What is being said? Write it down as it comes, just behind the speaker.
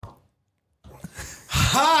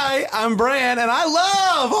Hi, I'm Bran, and I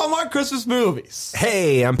love Hallmark Christmas movies.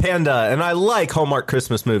 Hey, I'm Panda, and I like Hallmark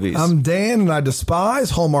Christmas movies. I'm Dan, and I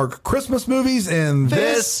despise Hallmark Christmas movies, and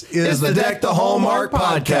this is the Deck the Hallmark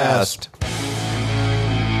podcast.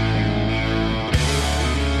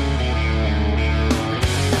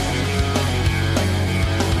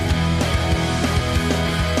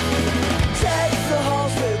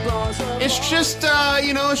 It's just,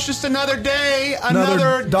 it's just another day,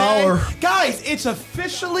 another dollar. day. Guys, it's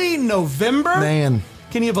officially November. Man.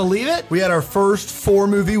 Can you believe it? We had our first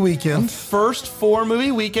 4-movie weekend. First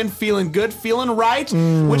 4-movie weekend, feeling good, feeling right,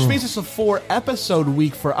 which means it's a 4-episode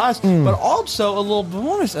week for us, but also a little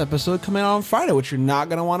bonus episode coming out on Friday, which you're not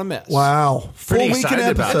going to want to miss. Wow. Pretty 4 weekend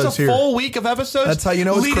excited about it. episodes It's a here. full week of episodes. That's how you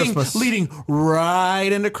know it's Christmas. Leading right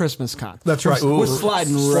into Christmas Con. That's right. We're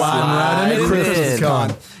sliding right into Christmas Con.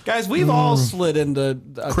 Con. Guys, we've all slid into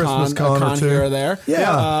a Christmas con Con or two. here or there.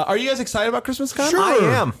 Yeah. Are you guys excited about Christmas Con? Sure. I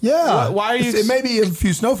am. Yeah. Why are you? It may be a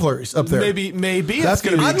few snow flurries up there. Maybe That's it's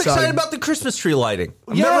gonna gonna be. I'm exciting. excited about the Christmas tree lighting.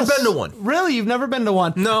 I've Yes. never been to one. Really? You've never been to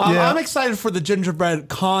one? No. Yeah. I'm excited for the gingerbread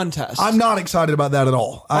contest. I'm not excited about that at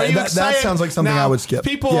all. Are you That excited? sounds like something Now, I would skip.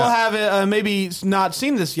 People Yeah. have maybe not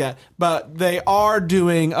seen this yet, but they are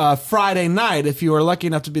doing Friday night. If you are lucky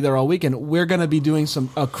enough to be there all weekend, we're going to be doing some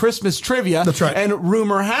Christmas trivia. That's right. And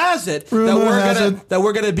rumor has it that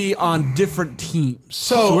we're gonna be on different teams.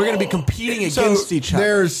 So we're going to be competing against each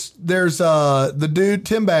other. There's the dude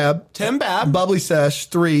Tim Babb, Bubbly Sesh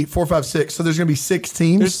 3, 4, 5, 6. So there's going to be 6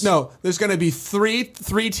 teams. There's going to be three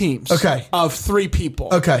teams. Okay. Of 3 people.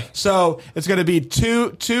 Okay. So it's going to be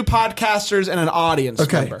two podcasters and an audience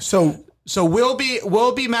Okay. member. So we'll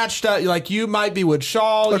be matched up. Like you might be with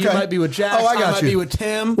Shaw, you might be with Jack, Oh, I got might you. be with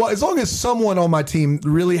Tim. Well, as long as someone on my team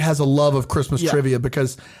really has a love of Christmas trivia,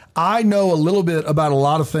 because I know a little bit about a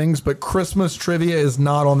lot of things, but Christmas trivia is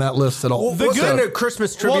not on that list at all. What kind of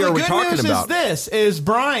Christmas trivia are we talking about? The good news is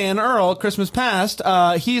Brian Earl, Christmas Past.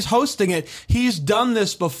 He's hosting it. He's done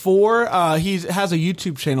this before. He has a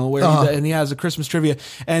YouTube channel where and he has a Christmas trivia,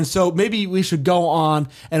 and so maybe we should go on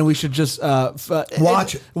and we should just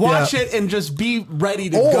watch it and just be ready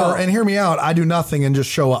to go. And hear me out, I do nothing and just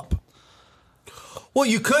show up. Well,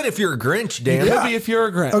 you could if you're a Grinch, Dan. Could be if you're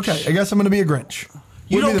a Grinch. Okay, I guess I'm going to be a Grinch.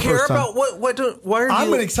 You Would be don't the care first time. about why are you?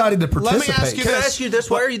 I'm excited to participate. ask you Can I ask you this?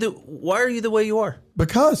 Why are you the way you are?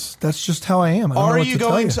 Because that's just how I am. I don't know Are what you to tell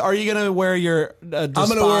going? you. Are you going to wear your I'm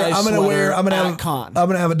gonna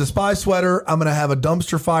have a Despise sweater. I'm gonna have a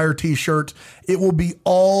dumpster fire T-shirt. It will be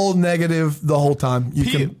all negative the whole time. You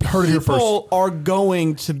can heard it here first. People are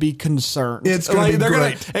going to be concerned. It's gonna be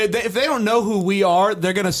great. If they don't know who we are,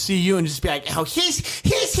 they're gonna see you and just be like, "Oh, he's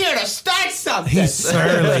here to start something. He's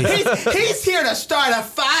surly. he's here to start a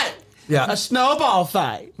fight. Yeah. A snowball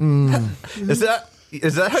fight."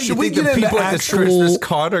 Is that how Should you we think the get into people at this actual- Christmas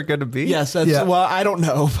con are going to be? Yes, well, I don't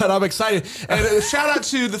know, but I'm excited. And shout out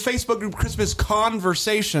to the Facebook group Christmas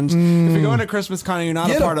Conversations. If you're going to Christmas Con and you're not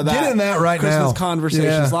a part of that, get in that right Christmas now. Christmas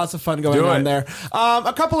Conversations, Yeah. lots of fun going on there.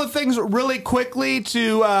 A couple of things really quickly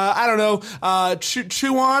to,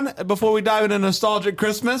 chew on before we dive into nostalgic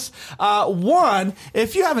Christmas. One,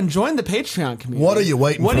 if you haven't joined the Patreon community, What are you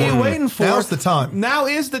waiting What for? are you waiting for? Now's the time. Now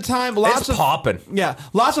is the time. It's popping. Yeah,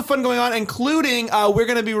 lots of fun going on, including we're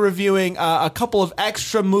going to be reviewing a couple of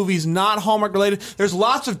extra movies not Hallmark related. There's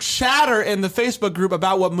lots of chatter in the Facebook group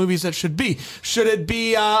about what movies that should be. Should it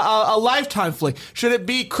be a Lifetime flick? Should it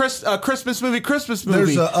be Christmas movie?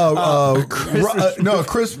 There's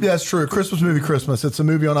that's true. Christmas movie, Christmas. It's a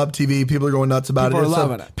movie on Up TV. People are going nuts about People it. It's are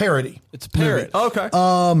loving a it. parody. It's a parody. Okay.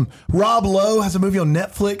 Rob Lowe has a movie on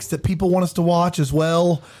Netflix that people want us to watch as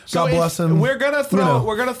well. So God bless him. We're gonna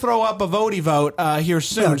throw up a votey vote here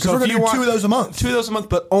soon. because we're if gonna you do want 2 of those a month. 2 of those a month,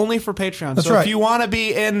 but only for Patreon. That's so right. if you want to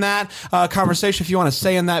be in that conversation, if you want to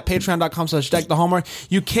say in that, patreon.com/deckthehallmark,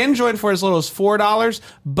 you can join for as little as $4,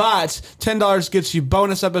 but $10 gets you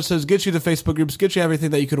bonus episodes, gets you the Facebook groups, gets you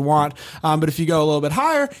everything that you could want. But if you go a little bit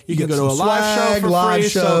higher, you can get go to a some live show swag, for live free.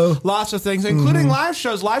 show. So lots of things, including live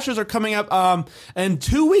shows. Live shows are coming up in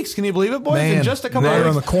 2 weeks. Can you believe it, boys? Man, in just a couple right of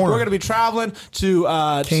around weeks, the corner. we're going to be traveling to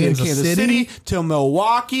Kansas City. to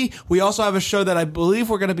Milwaukee. We also have a show that I believe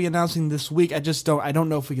we're going to be announcing this week. I don't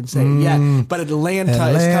know if we can say it yet, but Atlanta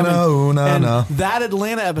is coming. Oh, no, and no. that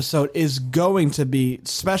Atlanta episode is going to be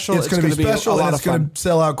special. It's going to be special, a lot and of it's going fun. to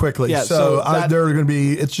sell out quickly. Yeah, so so they're going to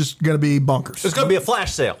be. It's just going to be bunkers. It's going to be a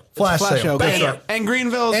flash sale. Flash Flash sale. show. That's Bam. right. And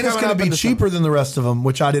Greenville is And it's coming going up to in be December. cheaper than the rest of them,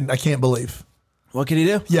 which I can't believe. What can you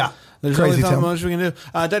do? Yeah. There's Crazy only so town. much we can do.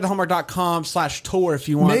 DeckTheHallmark.com/tour if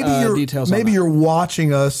you want details on Maybe that. you're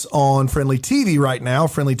watching us on Friendly TV right now,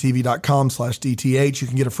 friendlytv.com/DTH. You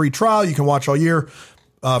can get a free trial. You can watch all year.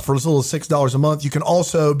 for as little as $6 a month. You can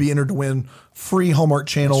also be entered to win free Hallmark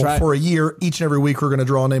Channel for a year. Each and every week, we're going to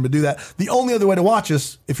draw a name to do that. The only other way to watch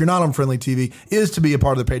us, if you're not on Friendly TV, is to be a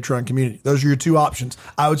part of the Patreon community. Those are your two options.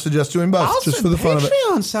 I would suggest doing both, just for the fun of it.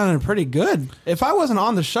 Patreon sounded pretty good. If I wasn't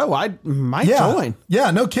on the show, I might join.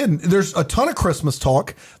 Yeah, no kidding. There's a ton of Christmas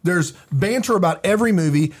talk. There's banter about every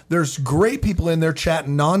movie. There's great people in there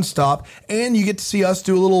chatting nonstop, and you get to see us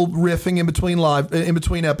do a little riffing in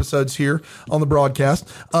between episodes here on the broadcast.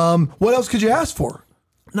 What else could you ask for?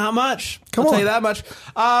 Not much. I'll tell you that much.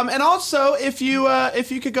 And also, if you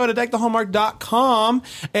could go to deckthehallmark.com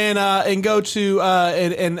and go to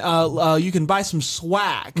and you can buy some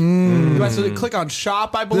swag. So click on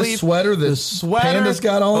shop, I believe. This sweater Panda's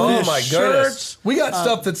got on. Oh my goodness. We got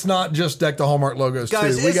stuff that's not just Deck the Hallmark logos,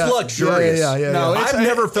 guys, too. It's luxurious. Yeah. No, I've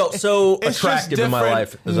never felt so attractive in my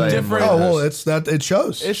life as I am right now. Oh, well, it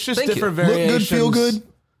shows. It's just different variations. Look good, feel good.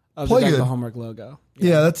 Of the Deck the Hallmark logo.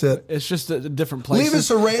 Yeah, that's it. It's just a different place. Leave us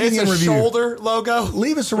a rating and review. Shoulder logo.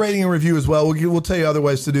 Leave us a rating and review as well. We'll tell you other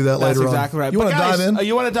ways to do that later on. That's exactly right. You want to dive in?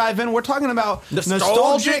 You want to dive in? We're talking about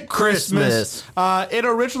Nostalgic Christmas. It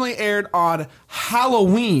originally aired on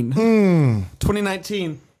Halloween,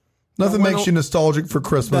 2019. Nothing makes you nostalgic for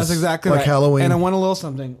Christmas. That's exactly like right. Halloween. And I went a little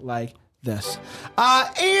something like this.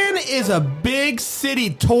 Anne is a big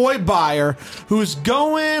city toy buyer who's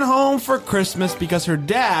going home for Christmas because her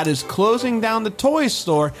dad is closing down the toy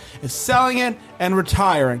store, is selling it, and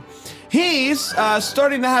retiring. He's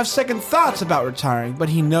starting to have second thoughts about retiring, but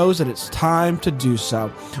he knows that it's time to do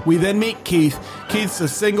so. We then meet Keith. Keith's a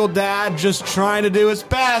single dad just trying to do his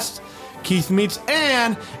best. Keith meets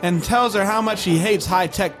Anne and tells her how much he hates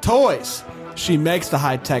high-tech toys. She makes the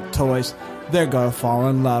high-tech toys. They're going to fall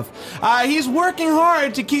in love. He's working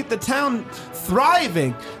hard to keep the town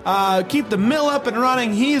thriving, keep the mill up and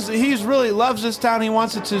running. He's really loves this town. He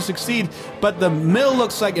wants it to succeed, but the mill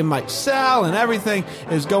looks like it might sell and everything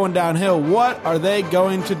is going downhill. What are they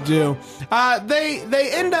going to do?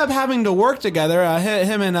 They end up having to work together,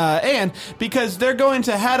 him and Anne, because they're going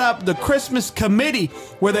to head up the Christmas committee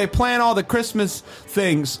where they plan all the Christmas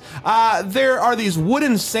things. There are these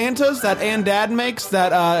wooden Santas that Anne Dad makes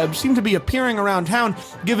that seem to be appearing around town,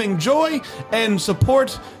 giving joy and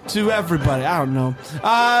support to everybody. I don't know.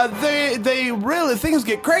 They really, things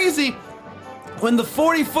get crazy when the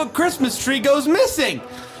 40-foot Christmas tree goes missing.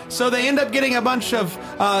 So they end up getting a bunch of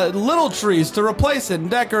little trees to replace it and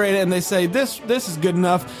decorate it, and they say, this is good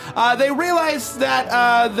enough. They realize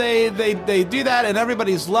that they do that, and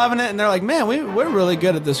everybody's loving it, and they're like, man, we're really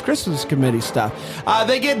good at this Christmas committee stuff.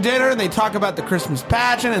 They get dinner, and they talk about the Christmas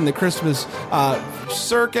pageant and the Christmas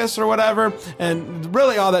circus or whatever, and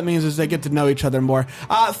really all that means is they get to know each other more.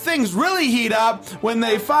 Things really heat up when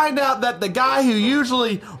they find out that the guy who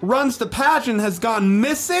usually runs the pageant has gone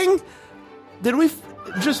missing. Did we...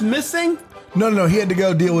 just missing? No. He had to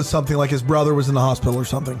go deal with something like his brother was in the hospital or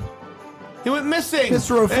something. He went missing.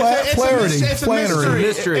 Mr. O'Flaherty. It's a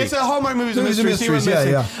mystery. It's a Hallmark movie's a mystery. He went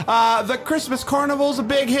missing. Yeah. The Christmas Carnival's a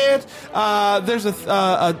big hit.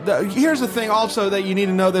 Here's the thing also that you need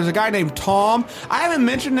to know. There's a guy named Tom. I haven't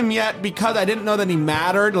mentioned him yet because I didn't know that he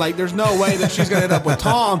mattered. Like, there's no way that she's going to end up with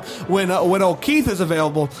Tom when old Keith is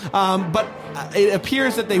available. But it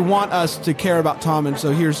appears that they want us to care about Tom, and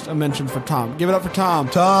so here's a mention for Tom. Give it up for Tom.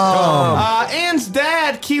 Anne's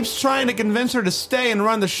dad keeps trying to convince her to stay and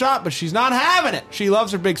run the shop, but she's not having it. She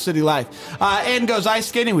loves her big city life. Anne goes ice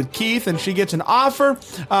skating with Keith, and she gets an offer.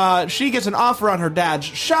 She gets an offer on her dad's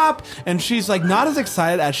shop, and she's like not as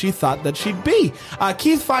excited as she thought that she'd be.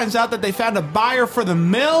 Keith finds out that they found a buyer for the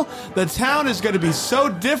mill. The town is going to be so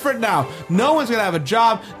different now. No one's going to have a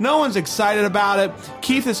job. No one's excited about it.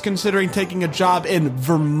 Keith is considering taking a job in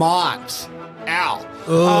Vermont.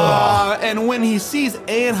 And when he sees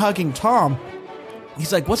Anne hugging Tom,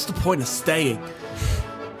 he's like, what's the point of staying?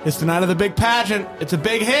 It's the night of the big pageant. It's a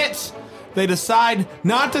big hit. They decide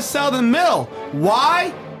not to sell the mill.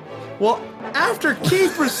 Why? Well, after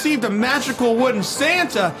Keith received a magical wooden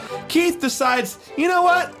Santa, Keith decides, you know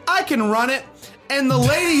what? I can run it. And the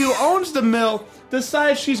lady who owns the mill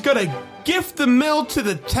decides she's going to gift the mill to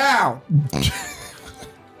the town.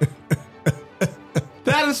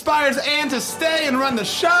 That inspires Anne to stay and run the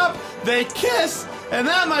shop. They kiss, and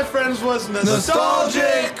that, my friends, was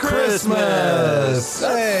Nostalgic Christmas.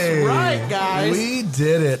 Hey, right, guys. We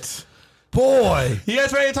did it. Boy. You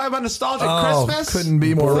guys ready to talk about Nostalgic Christmas? Couldn't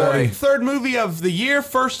be more ready. Third movie of the year,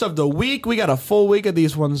 first of the week. We got a full week of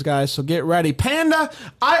these ones, guys, so get ready. Panda,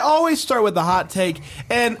 I always start with the hot take,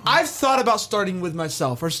 and I've thought about starting with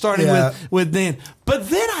myself or starting with Dan. But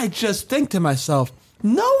then I just think to myself,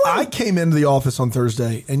 No one. I came into the office on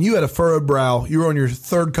Thursday, and you had a furrowed brow. You were on your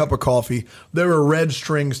third cup of coffee. There were red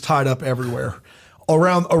strings tied up everywhere.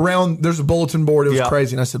 Around, there's a bulletin board. It was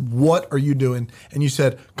crazy. And I said, what are you doing? And you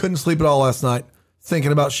said, couldn't sleep at all last night,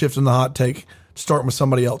 thinking about shifting the hot take, starting with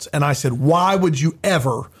somebody else. And I said, why would you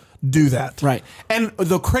ever do that? Right. And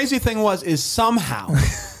the crazy thing is somehow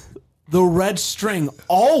the red string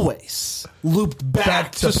always looped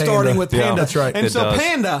back to starting with Panda. Yeah, that's right. And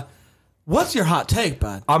Panda, what's your hot take,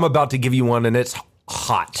 bud? I'm about to give you one, and it's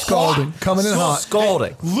hot. Scalding. Coming in hot.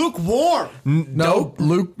 Scalding. Lukewarm. No,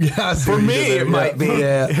 Luke. Yeah, for me, it might be.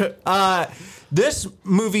 Yeah. This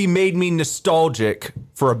movie made me nostalgic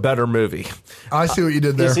for a better movie. I see what you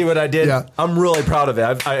did there. You see what I did? Yeah. I'm really proud of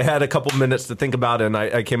it. I had a couple minutes to think about it, and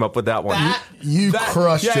I came up with that one. You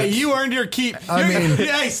crushed it. Yeah, you earned your keep. I mean,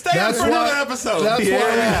 stay on for another episode.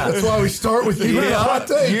 That's why we start with you. Yeah, hot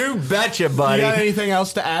take. you betcha, buddy. You got anything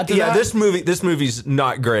else to add to that? Yeah, this movie's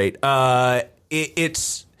not great.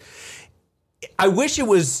 It's. I wish it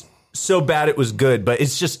was so bad it was good, but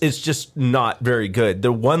it's just not very good.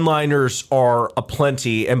 The one-liners are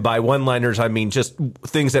aplenty, and by one-liners I mean just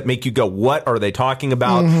things that make you go, "What are they talking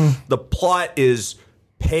about?" The plot is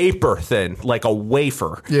paper thin, like a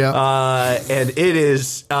wafer. Yeah. And it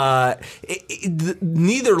is.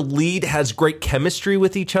 Neither lead has great chemistry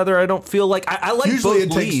with each other. I don't feel like I like usually both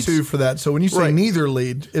it takes leads. two for that. So when you say neither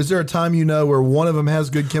lead, is there a time where one of them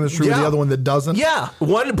has good chemistry with the other one that doesn't? Yeah,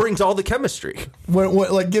 one brings all the chemistry.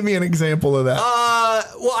 Like, give me an example of that.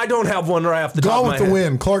 Well, I don't have one right off the top Gone of my with the head.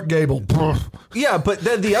 Wind, Clark Gable. Yeah, but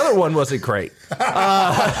then the other one wasn't great.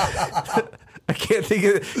 I can't think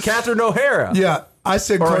of Catherine O'Hara. Yeah, I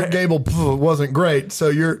said Clark Gable wasn't great. So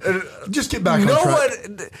you're just get back on track.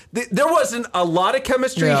 There wasn't a lot of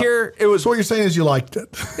chemistry here. It was. So what you're saying is you liked it.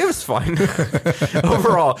 It was fine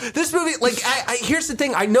overall. This movie, like, here's the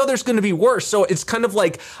thing. I know there's going to be worse, so it's kind of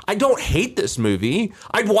like I don't hate this movie.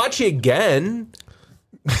 I'd watch it again.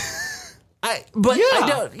 I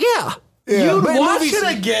don't. Yeah. You'd But watch movies-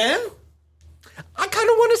 it again? I kind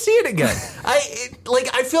of want to see it again. I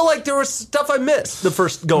feel like there was stuff I missed the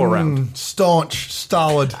first go around. Staunch,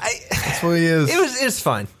 stolid. That's what he is. It's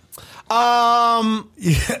fine. Yeah.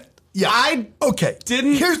 Okay.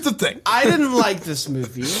 Here's the thing. I didn't like this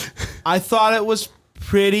movie. I thought it was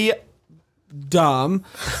pretty dumb.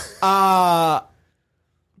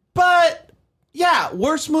 But yeah,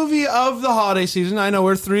 worst movie of the holiday season. I know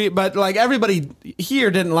we're three, but like everybody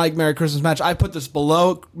here didn't like Merry Christmas Match. I put this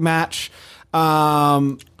below Match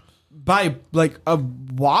by like a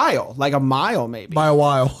while, like a mile maybe. By a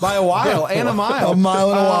while. And a mile. A mile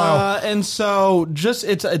and a while. And so just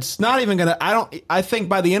it's not even gonna. I think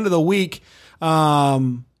by the end of the week,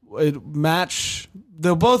 Match.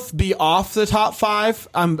 They'll both be off the top 5,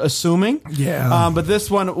 I'm assuming. Yeah. But this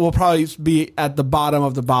one will probably be at the bottom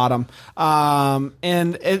of the bottom.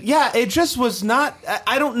 It just was not.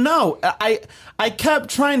 I don't know. I kept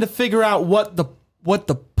trying to figure out what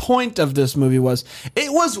the point of this movie was.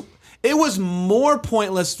 It was more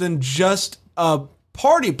pointless than just a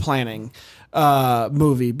party planning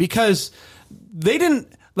movie because they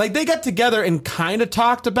didn't. Like they got together and kind of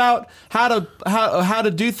talked about how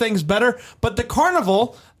to do things better, but the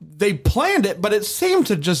carnival they planned it, but it seemed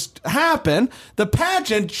to just happen. The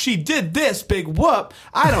pageant, she did this big whoop.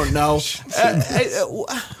 I don't know.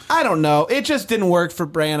 I don't know. It just didn't work for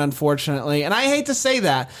Bran, unfortunately, and I hate to say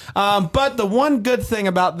that. But the one good thing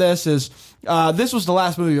about this is this was the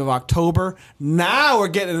last movie of October. Now we're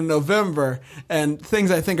getting into November, and things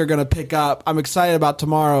I think are going to pick up. I'm excited about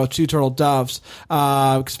tomorrow, Two Turtle Doves,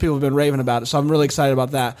 because people have been raving about it. So I'm really excited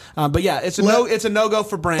about that. But yeah, it's a no-go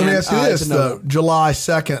for Bran. Let me ask you this though: July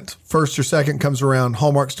 2nd, 1st or 2nd comes around.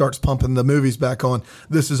 Hallmark starts pumping the movies back on.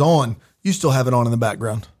 This is on. You still have it on in the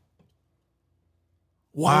background.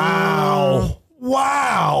 Wow!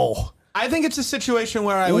 Wow! I think it's a situation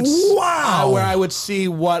where I would where I would see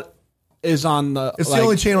what is on the. It's the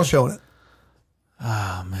only channel showing it.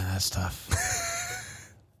 Oh man, that's tough.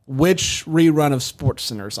 Which rerun of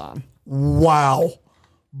SportsCenter's on? Wow,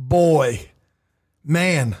 boy,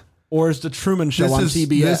 man. Or is the Truman Show on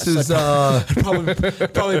TBS? This is probably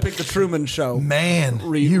pick the Truman Show. Man,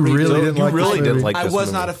 you really didn't like I this was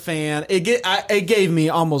movie. not a fan. It gave me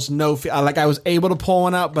almost no feel. Like I was able to pull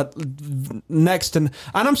one out, but next and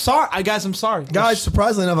I'm sorry, guys. I'm sorry, guys.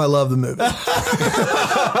 Surprisingly enough, I love the movie. No,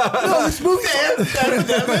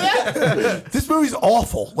 this movie's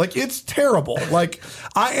awful. Like it's terrible. Like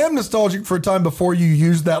I am nostalgic for a time before you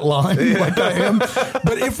used that line. Like I am.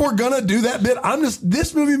 But if we're gonna do that bit,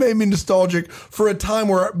 this movie made me me nostalgic for a time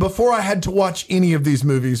where before I had to watch any of these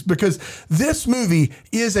movies, because this movie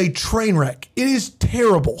is a train wreck. It is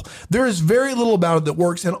terrible. There is very little about it that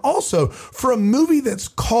works. And also, for a movie that's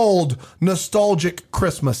called Nostalgic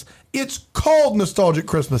Christmas, it's called Nostalgic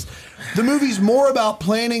Christmas. The movie's more about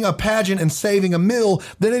planning a pageant and saving a meal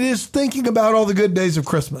than it is thinking about all the good days of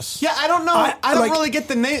Christmas. Yeah, I don't know. I don't really get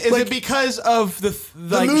the name. Is it because of the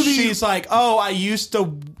movie? She's like, oh, I used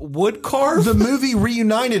to wood carve? The movie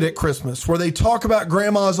Reunited at Christmas, where they talk about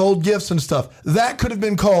grandma's old gifts and stuff, that could have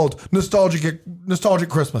been called Nostalgic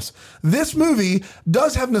Christmas. This movie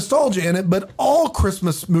does have nostalgia in it, but all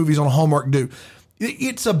Christmas movies on Hallmark do.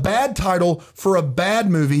 It's a bad title for a bad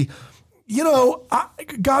movie. You know,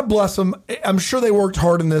 God bless them. I'm sure they worked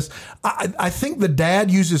hard in this. I think the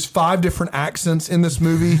dad uses 5 different accents in this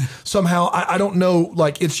movie. Somehow, I don't know.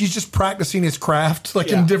 Like, he's just practicing his craft.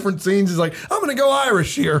 Like in different scenes, he's like, "I'm going to go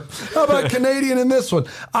Irish here. How about Canadian in this one?"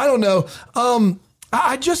 I don't know.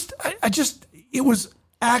 I just, it was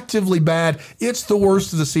actively bad. It's the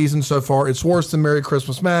worst of the season so far. It's worse than Merry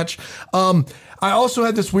Christmas Match. I also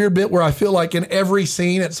had this weird bit where I feel like in every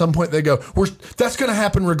scene at some point they go, that's going to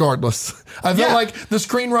happen regardless. I feel like the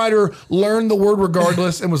screenwriter learned the word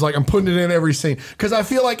regardless and was like, I'm putting it in every scene. Because I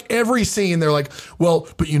feel like every scene they're like, well,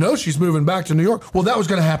 but you know she's moving back to New York. Well, that was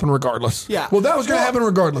going to happen regardless. Yeah. Well, that was going to happen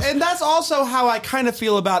regardless. And that's also how I kind of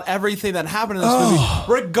feel about everything that happened in this movie.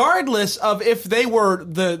 Regardless of if they were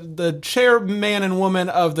the chairman and woman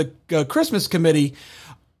of the Christmas committee,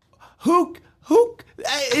 the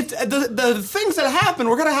things that happen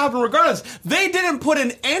were going to happen regardless. They didn't put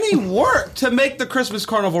in any work to make the Christmas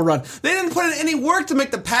Carnival run. They didn't put in any work to make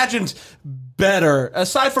the pageant better,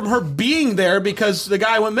 aside from her being there because the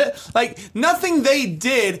guy went like nothing they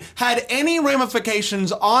did had any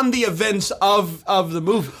ramifications on the events of the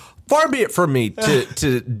movie. Far be it from me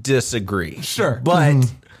to disagree. Sure.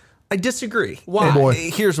 But I disagree. Why? Hey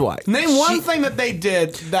boy. Here's why. Name one thing that they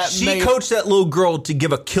did that she coached that little girl to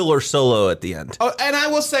give a killer solo at the end. Oh, and I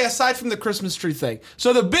will say, aside from the Christmas tree thing,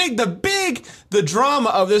 so the drama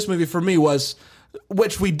of this movie for me was,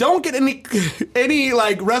 which we don't get any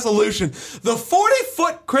like resolution. The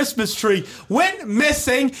 40-foot Christmas tree went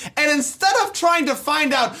missing, and instead of trying to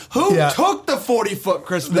find out who took the 40-foot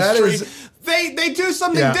Christmas tree. They do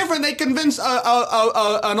something different. They convince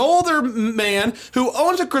an older man who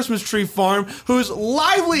owns a Christmas tree farm, whose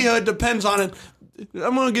livelihood depends on it.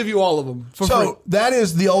 I'm going to give you all of them for free. That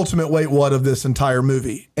is the ultimate wait what of this entire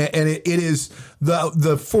movie. And it is the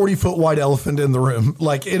 40-foot white elephant in the room.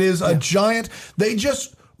 Like, it is a giant. They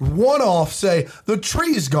just one-off say, the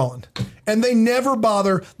tree's gone. And they never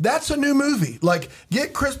bother. That's a new movie. Like,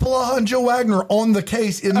 get Chris Palaha and Joe Wagner on the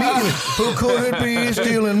case immediately. Who could it be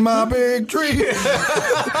stealing my big tree?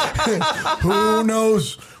 Who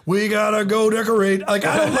knows? We gotta go decorate. Like,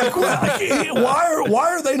 I don't like what. Why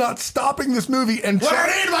are they not stopping this movie and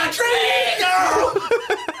where is my tree, girl?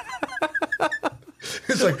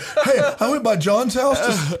 It's like, hey, I went by John's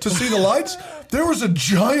house to see the lights. There was a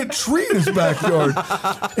giant tree in his backyard.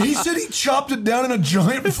 He said he chopped it down in a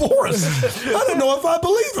giant forest. I don't know if I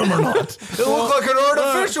believe him or not. It looked like an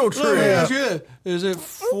artificial tree. Is it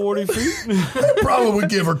 40 feet? Probably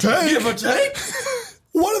give or take. Give or take?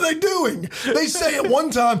 What are they doing? They say at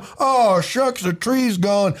one time, oh, shucks, the tree's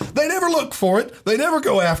gone. They never look for it. They never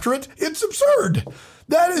go after it. It's absurd.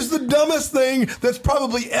 That is the dumbest thing that's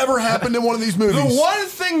probably ever happened in one of these movies. The one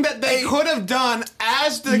thing that they could have done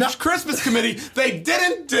as the Christmas committee, they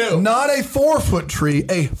didn't do. Not a 4-foot tree,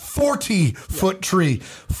 a 40-foot tree.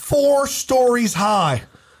 4 stories high.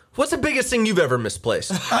 What's the biggest thing you've ever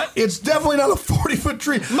misplaced? It's definitely not a 40-foot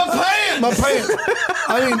tree. My pants! My pants.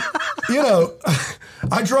 I mean, you know,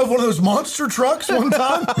 I drove one of those monster trucks one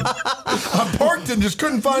time. I parked and just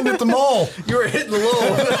couldn't find it at the mall. You were hitting the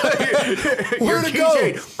little... Where'd it go?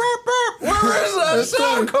 Burp, burp. Where is that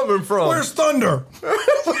sound coming from? Where's Thunder?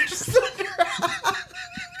 Where's Thunder?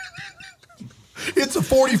 It's a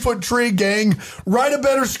 40-foot tree, gang. Write a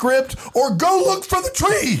better script or go look for the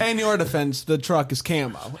tree. In your defense, the truck is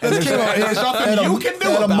camo. And There's nothing you can do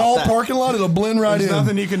about at a mall that. parking lot, it'll blend right in. There's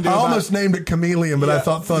nothing you can do I about almost named it Chameleon, but I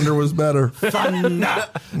thought Thunder was better. Thunder.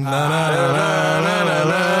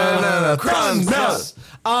 Christmas.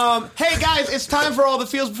 Hey guys, it's time for all the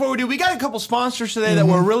feels. Before we do, we got a couple sponsors today that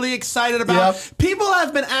we're really excited about. Yep. People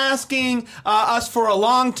have been asking us for a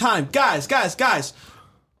long time. Guys,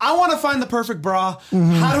 I want to find the perfect bra.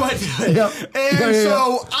 How do I do it? Yep. And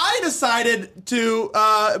so I decided to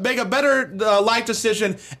make a better life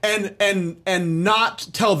decision and not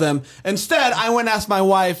tell them. Instead, I went and asked my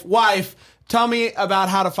wife, tell me about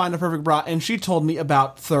how to find a perfect bra, and she told me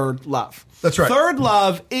about Third Love. That's right. Third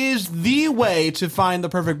Love is the way to find the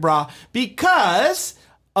perfect bra because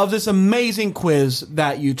of this amazing quiz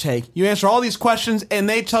that you take. You answer all these questions, and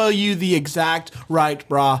they tell you the exact right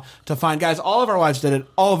bra to find. Guys, all of our wives did it.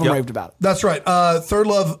 All of them raved about it. That's right. Third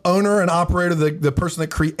Love owner and operator, the person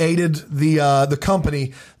that created the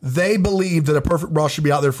company, they believed that a perfect bra should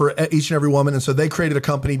be out there for each and every woman, and so they created a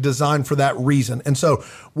company designed for that reason. And so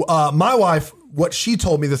my wife, what she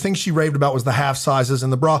told me, the thing she raved about was the half sizes in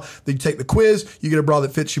the bra. Then you take the quiz, you get a bra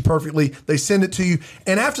that fits you perfectly. They send it to you.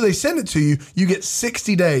 And after they send it to you, you get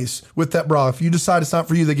 60 days with that bra. If you decide it's not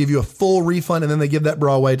for you, they give you a full refund, and then they give that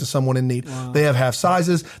bra away to someone in need. Wow. They have half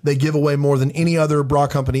sizes. They give away more than any other bra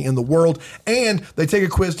company in the world. And they take a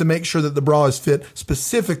quiz to make sure that the bra is fit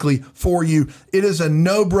specifically for you. It is a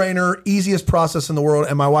no-brainer, easiest process in the world.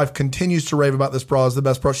 And my wife continues to rave about this bra as the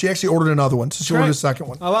best bra. She actually ordered another one. So she ordered a second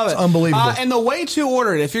one. I love it. It's unbelievable. And the way to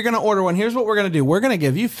order it, if you're going to order one, here's what we're going to do. We're going to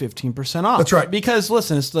give you 15% off. That's right. Because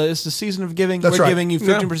listen, it's the season of giving. That's we're right. giving you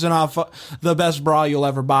 15% off the best bra you'll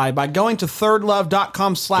ever buy by going to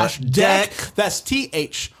thirdlove.com/deck. That's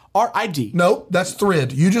THRID. No, that's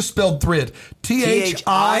Thrid. You just spelled Thrid.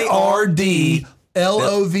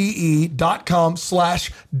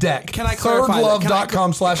 THIRDLOVE.com/deck. Can I clarify?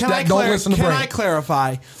 Thirdlove.com/deck. Don't listen to Brain. Can I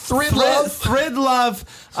clarify? Thrid Love? Thrid Love.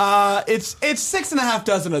 It's 6.5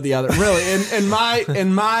 dozen of the other. Really, in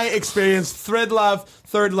my experience, Thrid Love,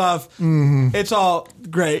 Third Love, it's all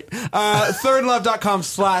great.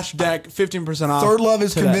 Thirdlove.com/deck, 15% off. Third Love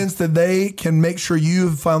is today. convinced that they can make sure you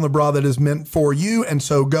have found the bra that is meant for you, and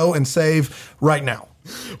so go and save right now.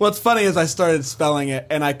 What's funny is I started spelling it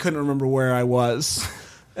and I couldn't remember where I was.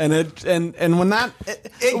 And when that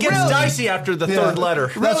it gets dicey after the third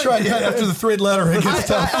letter. That's right. Yeah, after the third letter, it gets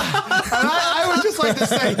tough. I would just like to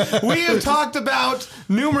say we have talked about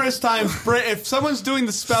numerous times. If someone's doing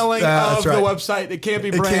the spelling of the website, it can't be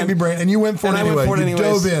Brand. It can't be Brand, and you went for it anyway. You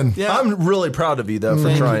dove in. Yeah. I'm really proud of you though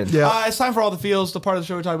for trying. Yeah. It's time for all the feels. The part of the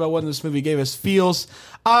show we talk about what this movie gave us feels.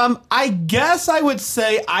 I guess I would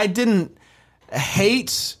say I didn't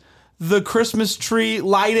hate the Christmas tree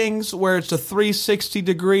lightings where it's a 360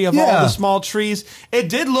 degree of all the small trees. It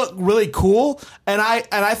did look really cool, and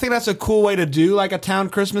I think that's a cool way to do like a town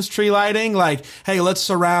Christmas tree lighting. Like, hey, let's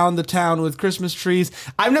surround the town with Christmas trees.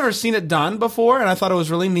 I've never seen it done before, and I thought it was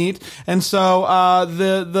really neat. And so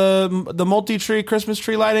the multi-tree Christmas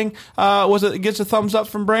tree lighting it gets a thumbs up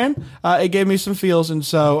from Brand. It gave me some feels, and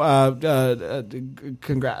so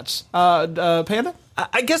congrats, Panda.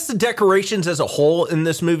 I guess the decorations as a whole in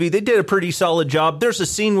this movie, they did a pretty solid job. There's a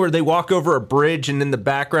scene where they walk over a bridge, and in the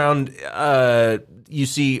background, you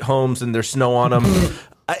see homes and there's snow on them.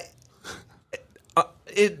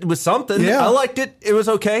 It was something. Yeah. I liked it. It was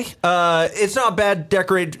okay. It's not a bad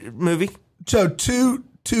decorated movie. So two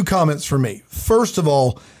comments for me. First of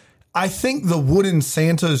all, I think the wooden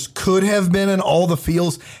Santas could have been in all the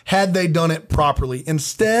feels had they done it properly.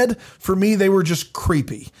 Instead, for me, they were just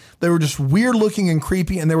creepy. They were just weird looking and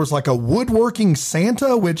creepy. And there was like a woodworking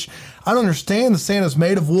Santa, which I don't understand. The Santa's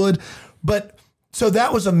made of wood, but so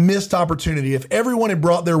that was a missed opportunity. If everyone had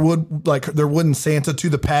brought their wooden Santa to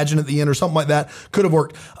the pageant at the end or something like that, could have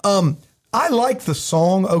worked. I like the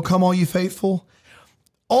song, "Oh Come All You Faithful."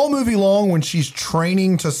 All movie long, when she's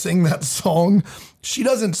training to sing that song, she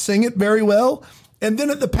doesn't sing it very well. And then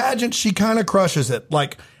at the pageant, she kind of crushes it.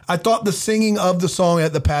 Like, I thought the singing of the song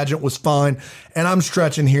at the pageant was fine. And I'm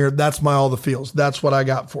stretching here. That's my all the feels. That's what I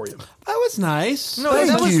got for you. That was nice. No,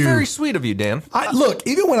 Thank that was you. very sweet of you, Dan. Look,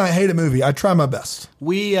 even when I hate a movie, I try my best.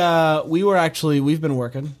 We've been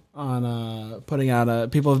working on putting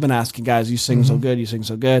out people have been asking, guys, you sing so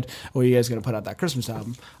good, or you guys going to put out that Christmas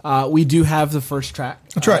album? We do have the first track.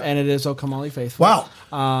 That's right. And it is "Oh Come All You Faithful." Wow.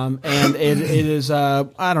 And it is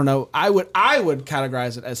I don't know, I would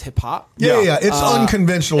categorize it as hip hop. Yeah. It's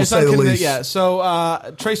unconventional, to say the least. Yeah.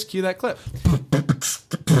 So Trace, cue that clip.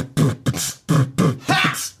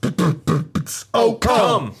 Oh,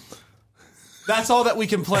 come. That's all that we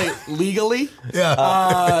can play legally.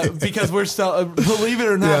 Yeah. Because we're still, believe it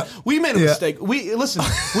or not, we made a mistake. We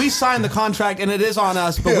signed the contract and it is on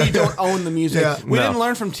us, but we don't own the music. Yeah. We didn't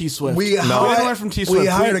learn from T Swift. We didn't learn from T Swift. We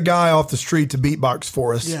hired a guy off the street to beatbox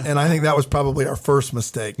for us, and I think that was probably our first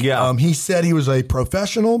mistake. Yeah. He said he was a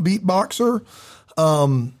professional beatboxer. I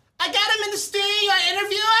got him in the studio. I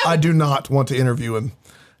interview him. I do not want to interview him.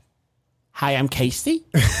 Hi, I'm Casey.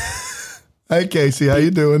 Hey, Casey, how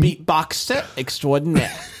you doing? Beatboxer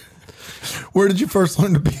extraordinaire. Where did you first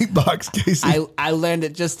learn to beatbox, Casey? I learned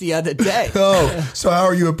it just the other day. Oh, so how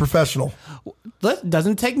are you a professional?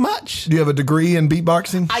 doesn't take much. Do you have a degree in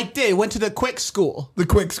beatboxing? I did. Went to the Quick School. The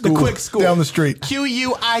Quick School. The Quick School. Down the street.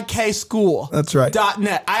 QUIK School. That's right.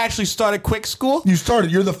 .net. I actually started Quick School.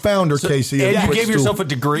 You're the founder, Casey. And of you Quick gave School. yourself a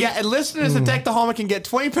degree? Yeah, and listeners of Techaholic can get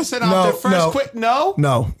 20% off their first Quick. No.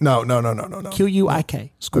 No. QUIK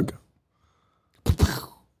School.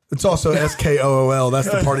 It's also SKOOL.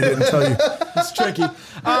 That's the part he didn't tell you. It's tricky.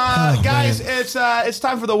 Guys, it's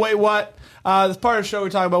time for the Wait What. This part of the show we're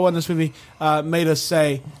talking about when this movie made us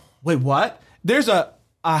say, wait, what? There's a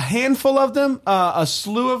handful of them, a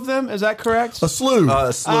slew of them. Is that correct? A slew.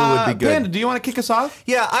 Slew would be good. Panda, do you want to kick us off?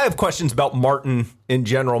 Yeah, I have questions about Martin in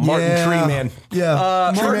general. Martin Treeman.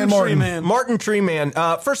 Yeah. Martin. Martin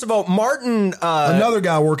Treeman. First of all, Martin. Another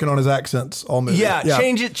guy working on his accents all movie. Yeah,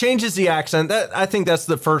 changes the accent. I think that's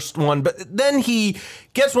the first one. But then he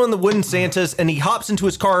gets one of the wooden Santas and he hops into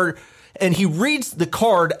his car and he reads the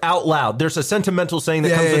card out loud. There's a sentimental saying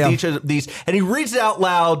that comes with each of these, and he reads it out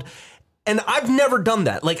loud. And I've never done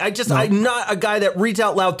that. Like, I'm not a guy that reads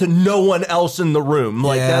out loud to no one else in the room.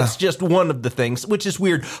 Like, that's just one of the things, which is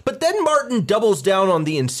weird. But then Martin doubles down on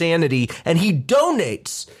the insanity and he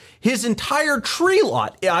donates his entire tree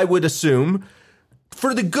lot, I would assume,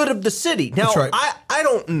 for the good of the city. Now, I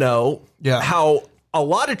don't know how a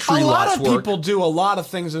lot of tree lots work. A lot of people do a lot of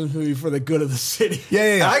things in the movie for the good of the city.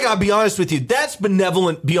 Yeah. I gotta be honest with you, that's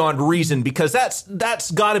benevolent beyond reason, because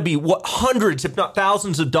that's got to be hundreds, if not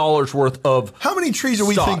thousands of dollars worth of. How many trees are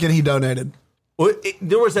we thinking he donated? Well,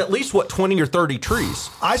 there was at least 20 or 30 trees.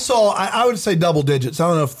 I would say double digits. I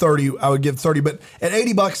don't know if 30. I would give 30, but at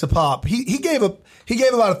 $80 a pop, he gave about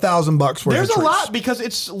 $1,000 worth. There's of trees. a lot because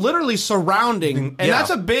it's literally surrounding, and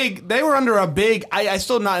that's a big. They were under a big. I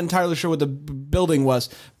still not entirely sure what the building was,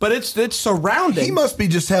 but it's surrounding. He must be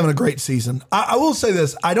just having a great season. I will say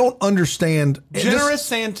this: I don't understand. Generous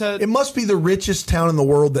Santa. It must be the richest town in the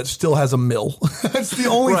world that still has a mill. That's the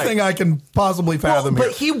only thing I can possibly fathom.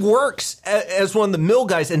 But he works as one of the mill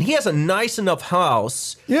guys, and he has a nice enough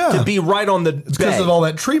house to be right on the It's because of all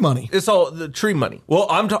that tree money. It's all the tree money. Well,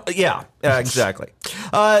 exactly.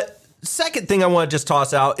 Second thing I want to just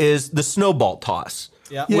toss out is the snowball toss.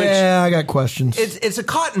 Yeah, I got questions. It's a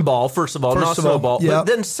cotton ball, first of all, not a snowball. But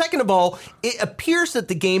then second of all, it appears that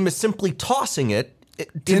the game is simply tossing it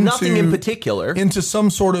to nothing in particular. Into some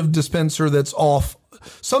sort of dispenser that's off,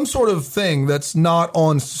 some sort of thing that's not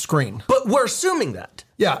on screen. But we're assuming that.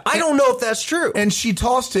 Yeah. I don't know if that's true. And she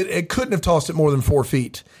tossed it. It couldn't have tossed it more than 4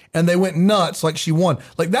 feet. And they went nuts like she won.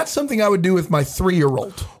 Like, that's something I would do with my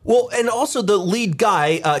 3-year-old. Well, and also the lead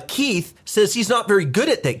guy, Keith, says he's not very good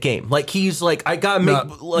at that game. Like, he's like, I got to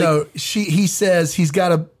make... He says he's got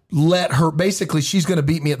to let her... Basically, she's going to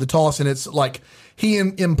beat me at the toss. And it's like, he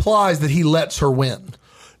implies that he lets her win.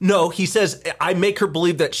 No, he says, I make her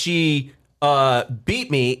believe that she...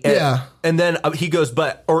 beat me. And then he goes,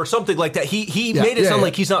 or something like that. He made it sound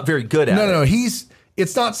like he's not very good at it. No.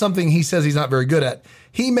 It's not something he says he's not very good at.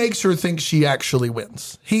 He makes her think she actually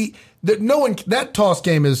wins. That toss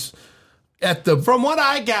game is at the. From what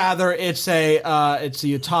I gather, it's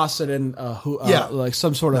you toss it in like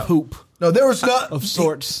some sort of hoop. No, there was not of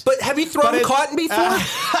sorts. But have you thrown cotton before?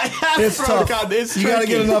 I have thrown cotton. You got to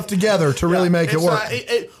get enough together to really make it work.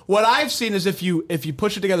 What I've seen is if you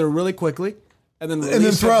push it together really quickly and then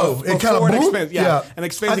throw it kind of expands. And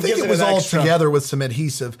expands. I think it was all together with some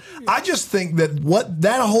adhesive. I just think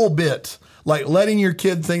that whole bit, like letting your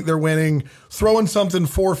kid think they're winning, throwing something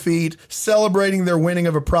 4 feet, celebrating their winning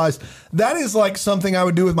of a prize, that is like something I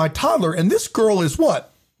would do with my toddler. And this girl is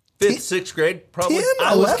what? 5th, 6th grade, probably. 10,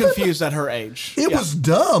 I was confused at her age. It was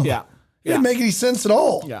dumb. Yeah. It didn't make any sense at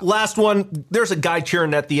all. Yeah. Last one, there's a guy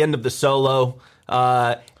cheering at the end of the solo,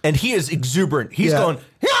 and he is exuberant. He's going,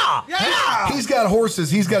 yeah, yeah. He's got horses.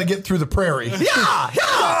 He's got to get through the prairie. Yeah.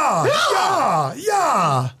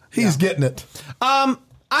 He's getting it.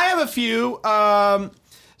 I have a few.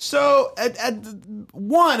 So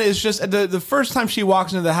one is just the first time she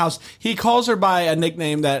walks into the house, he calls her by a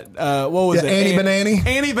nickname that what was it? Annie Banani.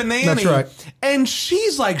 Annie Banani. That's right. And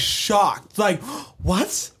she's like shocked, like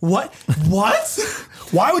what?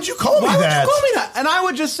 Why would you call me that? Why would you call me that? And I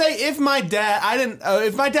would just say, if my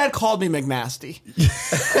dad called me McNasty,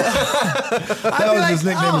 that was his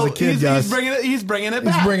nickname as a kid, guys. He's bringing it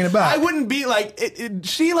back. I wouldn't be like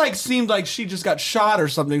she like seemed like she just got shot or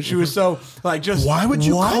something. She was so like just. Why would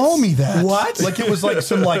you call me that? What? Like it was like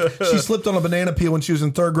she slipped on a banana peel when she was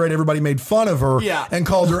in 3rd grade. Everybody made fun of her and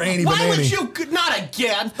called her Annie Banani. Why would you? Not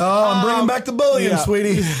again. Oh, I'm bringing back the bullying,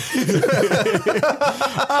 sweetie.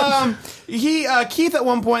 Keith at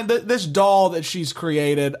one point, this doll that she's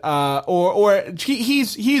created,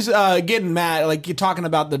 he's getting mad, like you're talking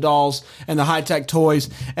about the dolls and the high tech toys,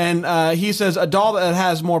 and he says a doll that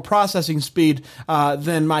has more processing speed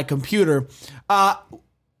than my computer.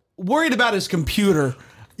 Worried about his computer.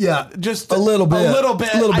 Yeah, just a little bit.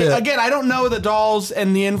 Again, I don't know the dolls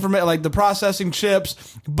and the information, like the processing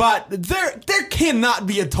chips, but there cannot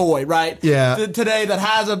be a toy, right? Yeah. Today that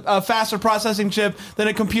has a faster processing chip than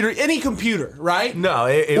a computer, any computer, right? No.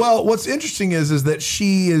 Well, what's interesting is that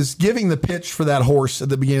she is giving the pitch for that horse at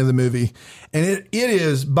the beginning of the movie, and it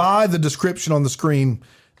is, by the description on the screen,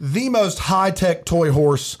 the most high-tech toy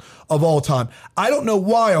horse of all time. I don't know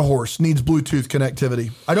why a horse needs Bluetooth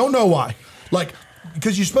connectivity. I don't know why. Like,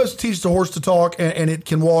 because you're supposed to teach the horse to talk, and it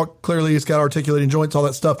can walk. Clearly, it's got articulating joints, all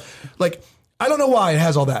that stuff. Like, I don't know why it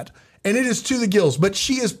has all that. And it is to the gills. But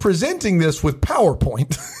she is presenting this with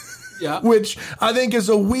PowerPoint. Yeah. Which I think is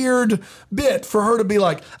a weird bit for her to be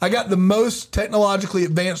like, I got the most technologically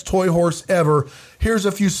advanced toy horse ever. Here's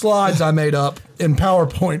a few slides I made up in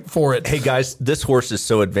PowerPoint for it. Hey, guys, this horse is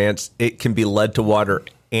so advanced, it can be led to water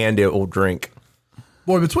and it will drink.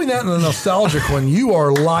 Boy, between that and the nostalgic one, you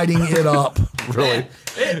are lighting it up. Really?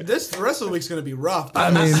 The rest of the week's going to be rough. I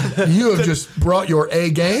mean, you have just brought your A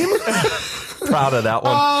game. Proud of that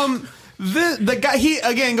one. The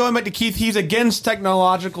guy, going back to Keith, he's against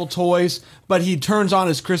technological toys, but he turns on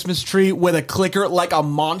his Christmas tree with a clicker like a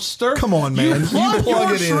monster. Come on, man. You plug You plug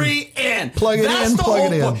your it in. tree in. Plug it That's in, the plug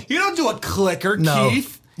whole it in. point. You don't do a clicker, No.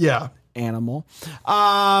 Keith. Yeah. Animal.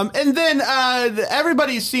 And then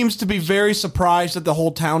everybody seems to be very surprised that the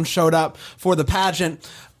whole town showed up for the pageant.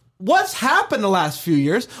 What's happened the last few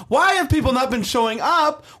years? Why have people not been showing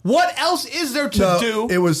up? What else is there to do?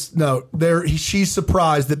 It was she's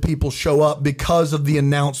surprised that people show up because of the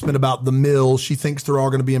announcement about the mill. She thinks they're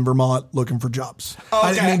all going to be in Vermont looking for jobs.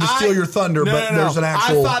 I didn't mean to steal your thunder, but there's an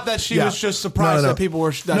actual. I thought that she was just surprised that people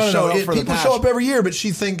were showing up for the People pageant. show up every year, but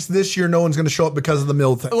she thinks this year no one's going to show up because of the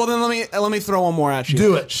mill thing. Well, then let me throw one more at you.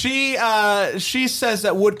 Do it. She says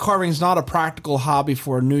that wood carving is not a practical hobby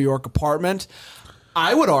for a New York apartment.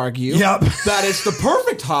 I would argue that it's the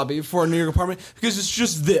perfect hobby for a New York apartment because it's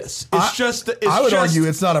just this. I would argue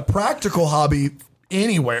it's not a practical hobby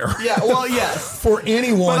anywhere. Yeah, well, yes. For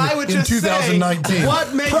anyone But I would in just 2019. say,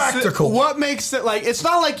 what makes practical? What makes it like? It's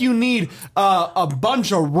not like you need a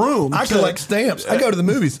bunch of room. I collect stamps. I go to the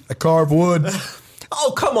movies. I carve wood.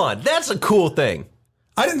 Oh, come on. That's a cool thing.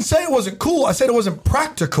 I didn't say it wasn't cool. I said it wasn't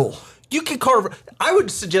practical. You can carve. I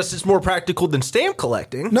would suggest it's more practical than stamp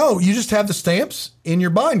collecting. No, you just have the stamps in your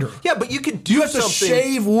binder. Yeah, but you can do You have to something.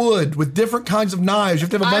 shave wood with different kinds of knives. You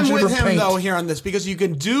have to have a bunch I'm of with different him paint. though here on this because you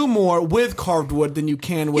can do more with carved wood than you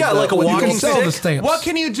can with like a with You walking can sell stick. the stamps. What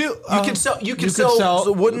can you do? You can sell. You can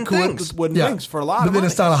sell wooden things. Wooden Yeah. things for a lot But of then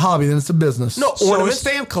money. it's not a hobby. Then it's a business. No, So ornaments. is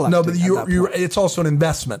stamp collecting. No, but at that point. it's also an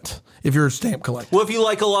investment if you're a stamp collector. Well, if you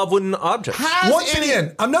like a lot of wooden objects. Once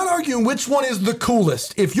again, I'm not arguing which one is the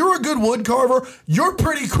coolest. If you're a good wood carver, you're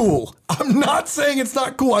pretty cool. I'm not saying it's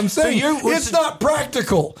not cool. I'm saying it's not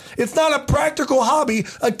practical. It's not a practical hobby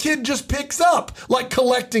a kid just picks up, like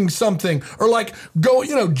collecting something or like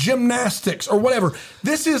gymnastics or whatever.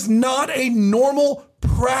 This is not a normal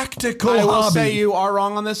practical I will hobby. say you are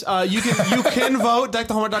wrong on this. You can vote.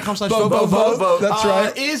 DeckTheHomework.com/vote. That's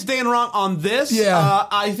right. Is Dan wrong on this? Yeah.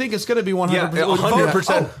 I think it's going to be 100%. Yeah,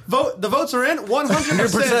 100%. Vote. The votes are in.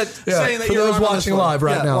 100% Yeah, saying that for you're those wrong on this watching one. live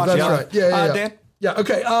right now. watching That's live. right. Yeah. Dan? Yeah.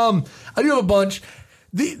 Okay. I do have a bunch.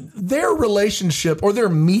 Their relationship or their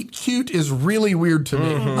meet cute is really weird to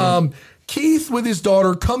me. Keith with his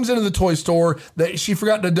daughter comes into the toy store. She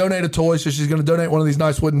forgot to donate a toy, so she's going to donate one of these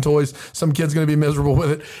nice wooden toys. Some kid's going to be miserable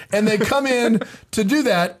with it. And they come in to do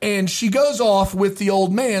that, and she goes off with the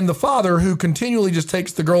old man, the father, who continually just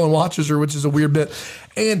takes the girl and watches her, which is a weird bit.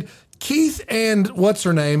 And Keith and what's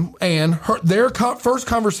her name, Anne, their first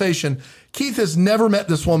conversation. Keith has never met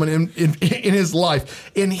this woman in his life,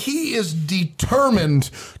 and he is determined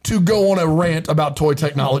to go on a rant about toy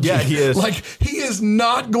technology. Yeah, he is. Like, he is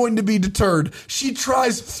not going to be deterred. She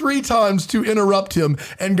tries 3 times to interrupt him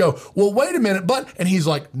and go, well, wait a minute, and he's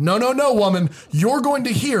like, no, woman, you're going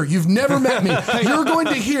to hear. You've never met me. You're going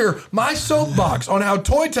to hear my soapbox on how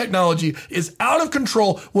toy technology is out of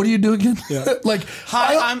control. What do you do again? Yeah.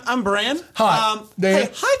 Hi, I'm Brand. Hi, Dan.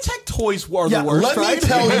 Hey, high-tech toys are the worst, let right? me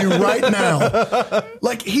tell you right now.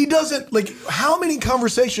 He doesn't, how many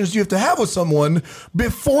conversations do you have to have with someone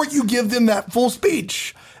before you give them that full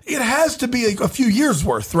speech? It has to be a few years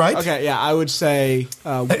worth, right? Okay, yeah, I would say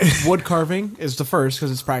wood carving is the first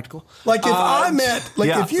because it's practical. Like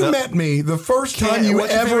if you met me the first time you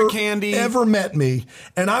what's your favorite candy? ever met me,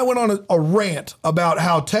 and I went on a rant about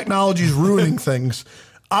how technology is ruining things,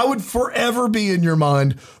 I would forever be in your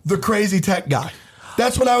mind the crazy tech guy.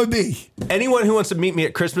 That's what I would be. Anyone who wants to meet me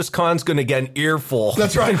at Christmas Con's going to get an earful.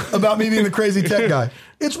 That's right, about me being the crazy tech guy.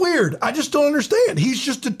 It's weird. I just don't understand. He's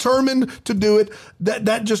just determined to do it.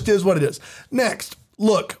 That just is what it is. Next,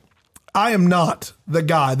 look, I am not the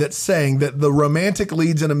guy that's saying that the romantic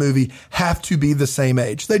leads in a movie have to be the same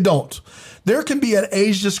age. They don't. There can be an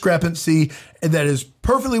age discrepancy that is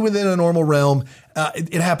perfectly within a normal realm.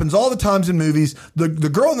 It happens all the times in movies. The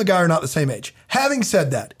girl and the guy are not the same age. Having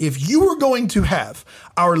said that, if you were going to have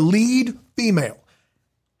our lead female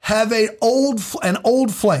have an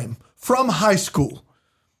old flame from high school,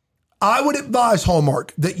 I would advise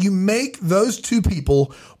Hallmark that you make those two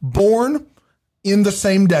people born in the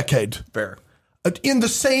same decade. Fair. In the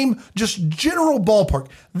same just general ballpark.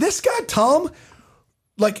 This guy, Tom,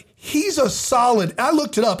 like he's a solid, I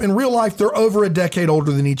looked it up. In real life, they're over a decade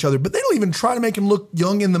older than each other, but they don't even try to make him look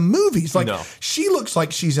young in the movies. Like she looks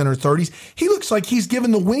like she's in her 30s. He looks like he's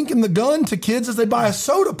giving the wink and the gun to kids as they buy a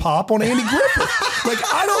soda pop on Andy Griffith.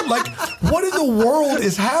 What in the world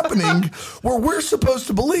is happening where we're supposed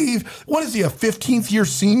to believe, what is he, a 15th year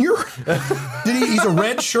senior? He's a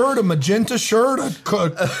red shirt, a magenta shirt, a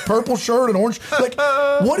purple shirt, an orange. Like,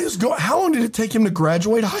 how long did it take him to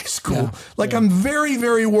graduate high school? I'm very,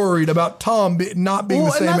 very worried about Tom not being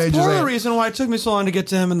the same age as that's part of the reason why it took me so long to get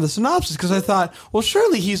to him in the synopsis, because I thought, well,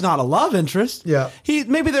 surely he's not a love interest. Yeah.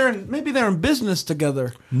 Maybe they're in business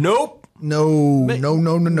together. Nope. No.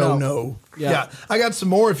 Yeah. I got some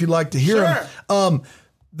more if you'd like to hear them.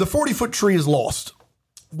 The 40-foot tree is lost.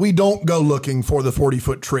 We don't go looking for the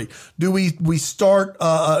 40-foot tree. Do we start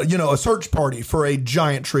a search party for a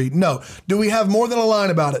giant tree? No. Do we have more than a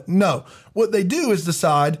line about it? No. What they do is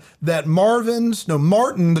decide that Martin,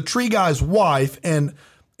 the tree guy's wife, and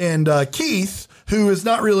Keith, who is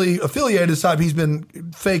not really affiliated, decide he's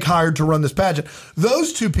been fake hired to run this pageant.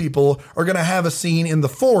 Those two people are going to have a scene in the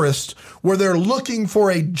forest where they're looking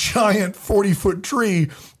for a giant 40-foot tree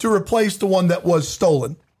to replace the one that was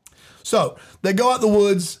stolen. So they go out the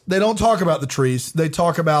woods. They don't talk about the trees. They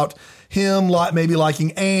talk about him maybe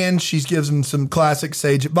liking Anne. She gives him some classic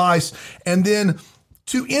sage advice. And then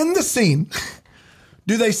to end the scene,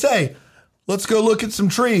 do they say, let's go look at some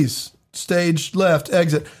trees? Stage left,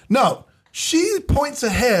 exit. No, she points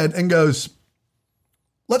ahead and goes,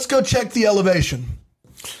 let's go check the elevation.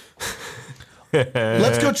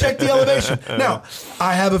 Let's go check the elevation. Now,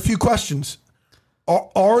 I have a few questions.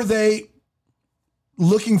 Are they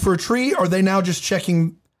looking for a tree? Or are they now just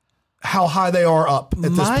checking how high they are up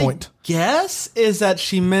at this point? My guess is that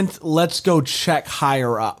she meant let's go check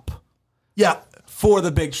higher up. Yeah. For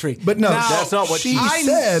the big tree. But no, now, that's not what she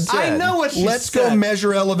said. I know what she said. Let's go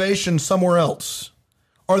measure elevation somewhere else.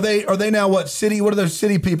 Are they now what are those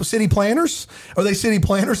city people? City planners? Are they city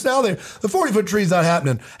planners now? The 40-foot tree is not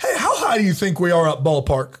happening. Hey, how high do you think we are up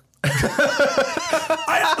ballpark?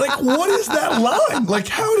 What is that line? Like,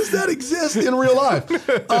 how does that exist in real life?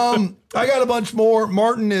 I got a bunch more.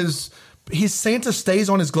 Santa stays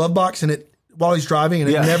on his glove box while he's driving,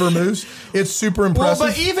 and it never moves. It's super impressive.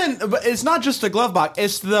 Well, but it's not just a glove box.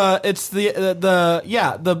 It's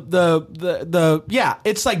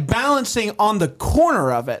it's like balancing on the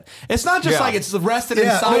corner of it. It's not just like it's rested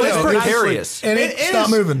inside. No, it's precarious. And it's not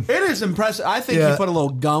moving. It is impressive. I think you put a little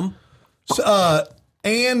gum. So,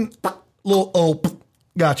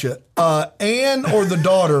 gotcha. Anne or the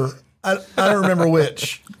daughter, I don't remember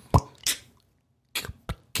which.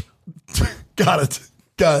 Got it.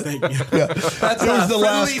 Thank you. Yeah. That's the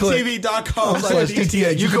last clip.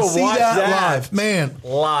 friendlytv.com/DTH. You can see watch that live, man.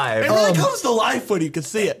 Live. It really comes to life when you can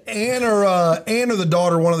see it. Anne or the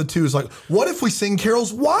daughter, one of the two, is like, what if we sing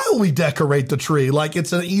carols while we decorate the tree? Like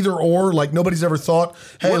it's an either or. Like nobody's ever thought,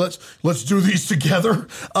 hey, let's do these together.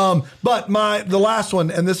 But the last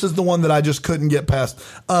one, and this is the one that I just couldn't get past.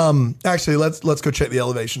 Actually, let's go check the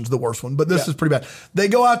elevations. The worst one, but this is pretty bad. They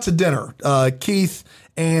go out to dinner. Keith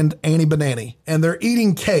and Annie Banani, and they're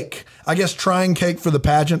eating cake. I guess trying cake for the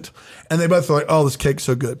pageant, and they both are like, "Oh, this cake's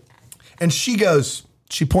so good." And she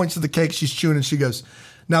points to the cake she's chewing, and she goes,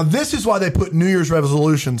 "Now this is why they put New Year's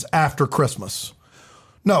resolutions after Christmas."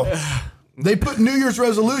 No, they put New Year's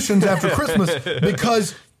resolutions after Christmas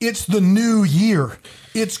because It's the new year.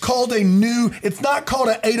 It's not called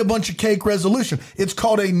a ate a bunch of cake resolution. It's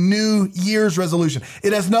called a New Year's resolution.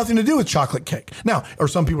 It has nothing to do with chocolate cake. Now, are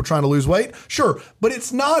some people trying to lose weight? Sure. But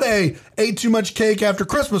it's not a ate too much cake after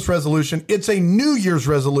Christmas resolution. It's a New Year's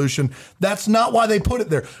resolution. That's not why they put it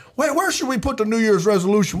there. Wait, where should we put the New Year's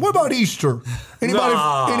resolution? What about Easter?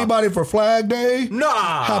 Anybody for Flag Day?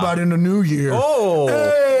 Nah. How about in the New Year? Oh.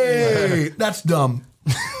 Hey, that's dumb.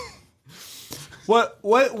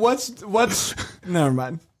 What's never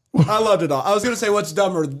mind. I loved it all. I was going to say what's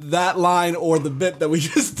dumber, that line or the bit that we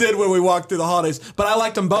just did when we walked through the holidays, but I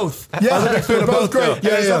liked them both. Yeah, I was a big fan of both. great. Yeah,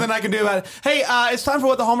 there's nothing I can do about it. Hey, it's time for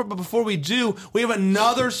What the Hallmark, but before we do, we have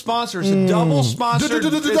another sponsor. It's a double sponsor.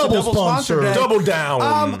 Double sponsor. Day. Double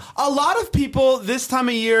down. A lot of people this time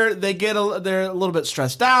of year, they're a little bit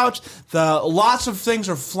stressed out. Lots of things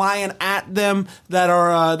are flying at them that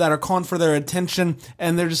are calling for their attention,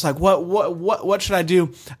 and they're just like, what should I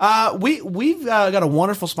do? We've got a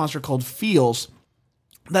wonderful sponsor called Feels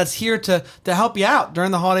that's here to help you out during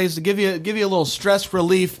the holidays, to give you a little stress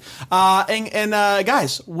relief.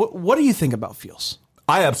 Guys, what do you think about Feels?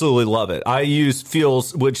 I absolutely love it. I use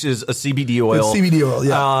Feels, which is a CBD oil. It's CBD oil,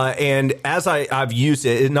 yeah. And as I've used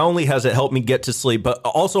it, not only has it helped me get to sleep, but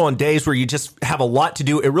also on days where you just have a lot to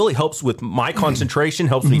do, it really helps with my concentration,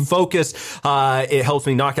 helps me focus. It helps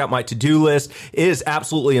me knock out my to-do list. It is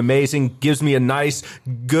absolutely amazing. Gives me a nice,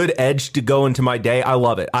 good edge to go into my day. I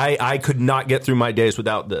love it. I could not get through my days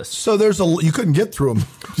without this. So you couldn't get through them.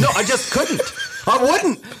 No, I just couldn't. I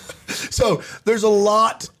wouldn't. So there's a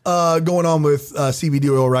lot going on with CBD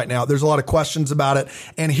oil right now. There's a lot of questions about it.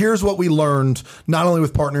 And here's what we learned, not only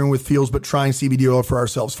with partnering with Feels, but trying CBD oil for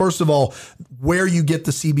ourselves. First of all, where you get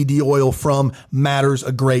the CBD oil from matters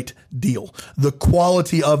a great deal. The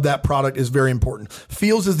quality of that product is very important.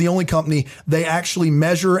 Feels is the only company, they actually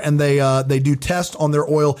measure and they do tests on their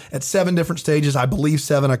oil at 7 different stages. I believe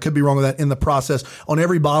 7. I could be wrong with that in the process. On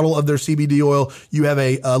every bottle of their CBD oil, you have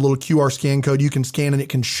a little QR scan code. You can scan and it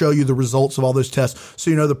can show you the results of all those tests,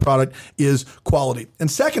 so you know the product is quality.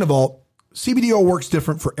 And second of all, CBD oil works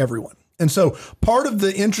different for everyone. And so part of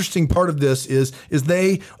the interesting part of this is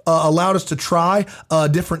they allowed us to try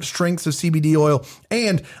different strengths of CBD oil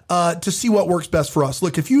and to see what works best for us.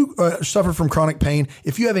 Look, if you suffer from chronic pain,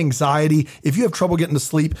 if you have anxiety, if you have trouble getting to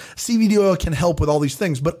sleep, CBD oil can help with all these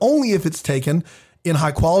things, but only if it's taken in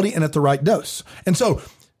high quality and at the right dose. And so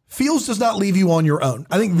Feels does not leave you on your own.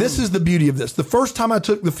 I think this is the beauty of this. The first time I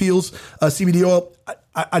took the Feels CBD oil,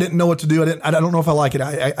 I didn't know what to do. I don't know if I like it.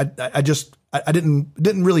 I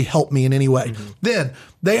didn't really help me in any way. Mm-hmm. Then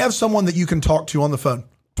they have someone that you can talk to on the phone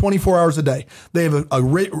 24 hours a day. They have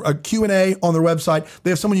a Q&A on their website.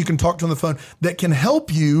 They have someone you can talk to on the phone that can help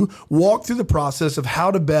you walk through the process of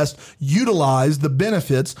how to best utilize the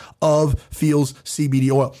benefits of Feels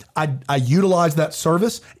CBD oil. I utilized that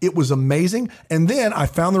service. It was amazing. And then I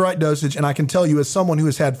found the right dosage. And I can tell you, as someone who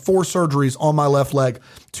has had 4 surgeries on my left leg,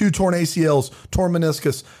 2 torn ACLs, torn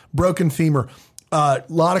meniscus, broken femur,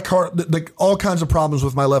 lot of all kinds of problems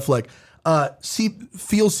with my left leg.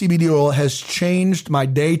 Feels CBD oil has changed my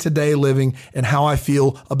day-to-day living and how I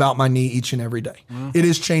feel about my knee each and every day. Wow. It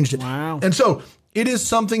has changed it. Wow. And so it is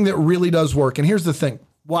something that really does work. And here's the thing.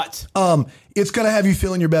 What? It's going to have you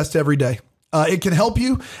feeling your best every day. It can help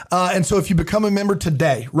you. And so if you become a member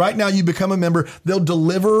today, right now you become a member, they'll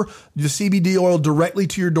deliver the CBD oil directly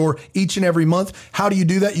to your door each and every month. How do you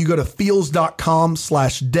do that? You go to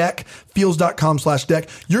feels.com/deck, feels.com/deck.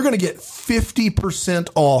 You're going to get 50%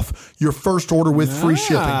 off your first order with free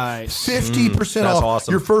shipping. 50% off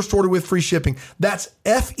awesome. your first order with free shipping. That's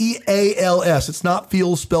FEALS. It's not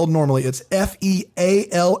Feels spelled normally. It's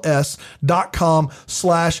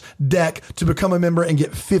FEALS.com/deck to become a member and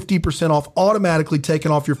get 50% off, automatically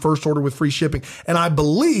taken off your first order with free shipping. And I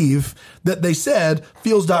believe that they said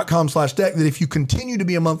feels.com/deck that if you continue to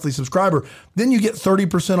be a monthly subscriber, then you get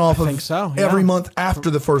 30% off every month after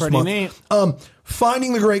the first month. Neat.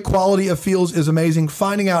 Finding the great quality of Feels is amazing.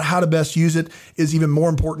 Finding out how to best use it is even more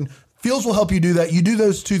important. Feels will help you do that. You do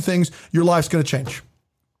those 2 things, your life's going to change.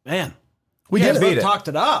 Man. We did it. Talked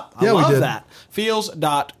it up. I love that.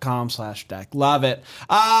 Feels.com/deck. Love it.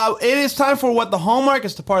 It is time for What the Hallmark.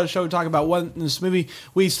 It's the part of the show we talk about what in this movie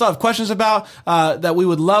we still have questions about that we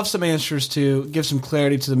would love some answers to, give some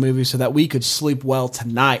clarity to the movie so that we could sleep well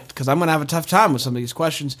tonight, because I'm going to have a tough time with some of these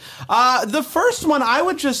questions. The first one, I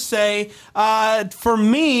would just say, for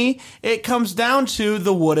me, it comes down to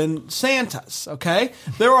the wooden Santas, okay?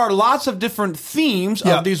 There are lots of different themes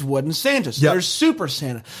of these wooden Santas. There's Super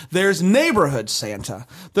Santa. There's Neighbor neighborhood Santa.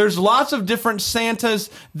 There's lots of different Santas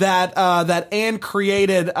that Anne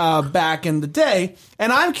created back in the day,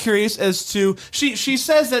 and I'm curious as to she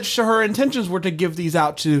says that her intentions were to give these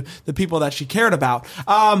out to the people that she cared about.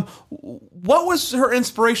 What was her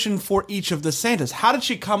inspiration for each of the Santas? How did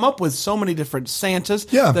she come up with so many different Santas?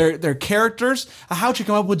 Yeah. Their characters. How did she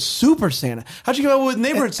come up with Super Santa? How did she come up with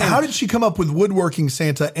Neighborhood Santa? How did she come up with Woodworking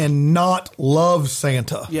Santa and not Love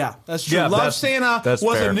Santa? Yeah, that's true. Yeah, Love Santa was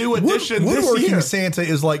fair. a new addition this Woodworking year. Santa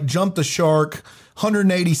is like Jump the Shark.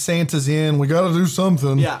 180 Santas in. We got to do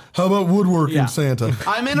something. Yeah. How about Woodworking Yeah. Santa?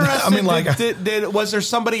 I'm interested. I mean, like, was there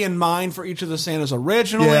somebody in mind for each of the Santas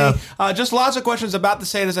originally? Yeah. Just lots of questions about the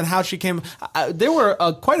Santas and how she came. There were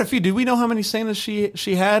quite a few. Do we know how many Santas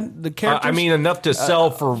she had? The characters. I mean, enough to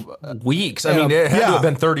sell for weeks. I mean, it had to have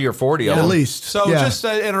been 30 or 40 of at them. least. So Yeah. just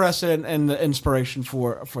interested in the inspiration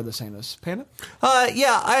for the Santas. Panda?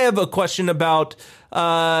 Yeah, I have a question about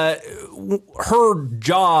her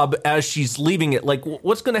job as she's leaving it. Like,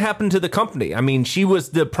 what's going to happen to the company? I mean, she was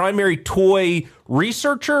the primary toy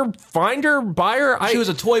researcher, finder, buyer. She was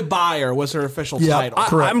a toy buyer. Was her official title?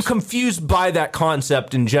 I'm confused by that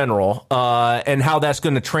concept in general, and how that's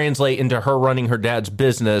going to translate into her running her dad's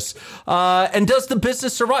business. And does the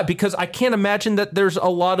business survive? Because I can't imagine that there's a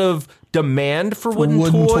lot of demand for wooden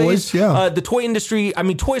toys. Yeah. The toy industry. I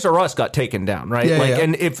mean, Toys R Us got taken down, right? Yeah, yeah.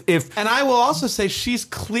 And if And I will also say she's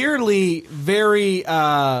clearly very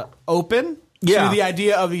open Yeah. to the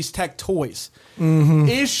idea of these tech toys. Mm-hmm.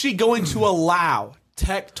 Is she going to allow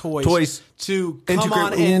tech toys to come integrate-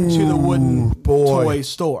 on into the wooden boy. toy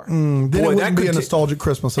store? Then Boy, it that wouldn't be could a ta- nostalgic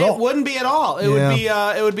Christmas at It all. wouldn't be at all. It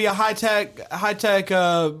would be a high tech.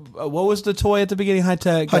 What was the toy at the beginning? High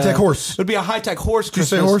tech horse. It would be a high tech horse. Did you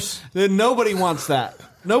say Christmas. horse? Then nobody wants that.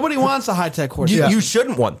 Nobody wants a high tech horse. Yeah. you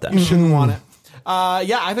shouldn't want that. You shouldn't want it.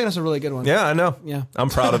 Yeah, I think that's a really good one. Yeah, I know. Yeah. I'm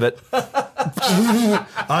proud of it.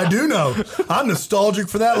 I do know. I'm nostalgic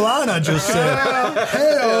for that line I just said.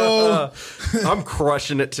 Hey-oh. I'm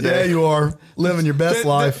crushing it Yeah, today. you are living your best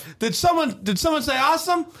life. Did someone say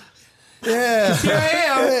awesome? Yeah. Here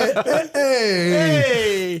I am.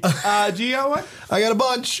 Hey. Hey, do you got one? I got a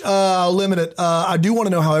bunch. I'll limit it. I do want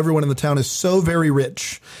to know how everyone in the town is so very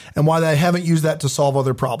rich and why they haven't used that to solve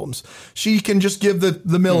other problems. She can just give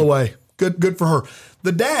the mill away. Good for her.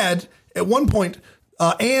 The dad, at one point,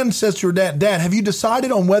 Anne says to her dad, "Dad, have you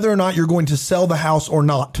decided on whether or not you're going to sell the house or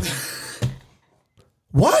not?"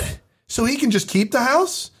 What? So he can just keep the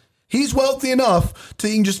house? He's wealthy enough to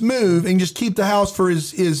he can just move and just keep the house for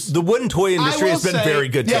his The wooden toy industry will has been say- very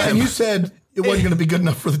good to yeah, him. and you said it wasn't going to be good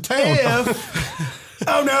enough for the town. If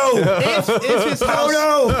Oh no! if his house,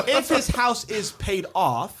 no. if his house is paid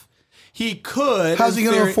off, he could. How's he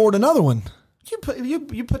going to afford another one? You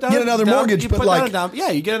put down Get another mortgage, You but put down like- a down, yeah,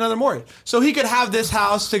 you get another mortgage. So he could have this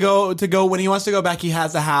house to go when he wants to go back. He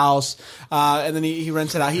has the house, and then he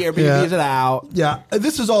rents it out. He Airbnbs it out. Yeah,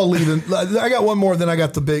 this is all leading. I got one more. Then I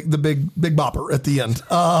got the big bopper at the end.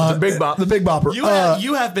 The Big Bop. The big bopper.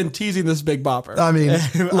 You have been teasing this Big Bopper. I mean,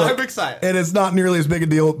 look, I'm excited. and it's not nearly as big a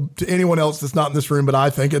deal to anyone else that's not in this room, but I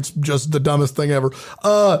think it's just the dumbest thing ever.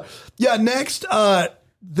 Yeah. Next,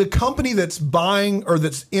 the company that's buying or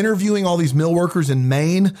that's interviewing all these mill workers in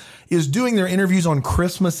Maine is doing their interviews on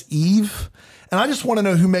Christmas Eve. And I just want to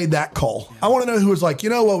know who made that call. I want to know who was like,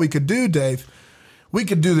 you know what we could do, Dave? We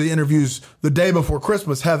could do the interviews the day before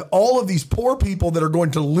Christmas, have all of these poor people that are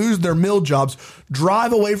going to lose their mill jobs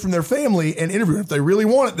drive away from their family and interview. If they really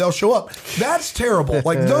want it, they'll show up. That's terrible.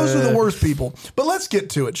 Like, those are the worst people. But let's get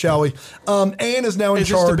to it, shall we? Anne is now in Is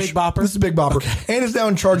this the charge. Big Bopper? This is Big Bopper. Okay. Anne is now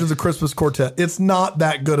in charge of the Christmas Quartet. It's not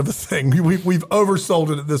that good of a thing. We've oversold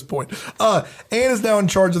it at this point. Anne is now in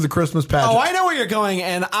charge of the Christmas pageant. Oh, I know where you're going,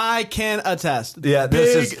 and I can attest. Yeah,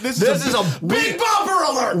 this is a Big Bopper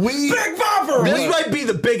alert. Big Bopper. This might be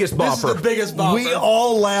the biggest This is bopper. the biggest bopper. We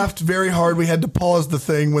all laughed very hard. We had to pause the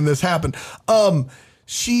thing when this happened.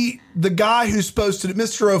 The guy who's supposed to,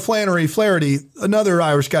 Mr. O'Flaherty, another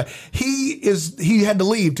Irish guy, he had to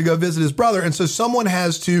leave to go visit his brother. And so someone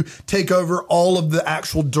has to take over all of the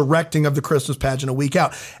actual directing of the Christmas pageant a week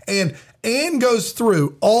out. And Anne goes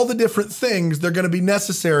through all the different things that are going to be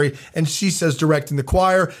necessary. And she says directing the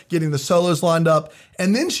choir, getting the solos lined up.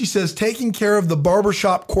 And then she says taking care of the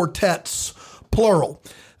barbershop quartets, plural.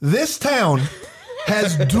 This town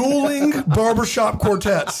has dueling barbershop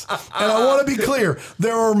quartets. And I want to be clear,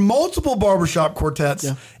 there are multiple barbershop quartets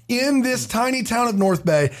in this tiny town of North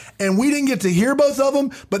Bay, and we didn't get to hear both of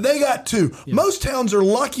them, but they got two. Yeah. Most towns are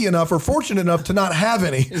lucky enough or fortunate enough to not have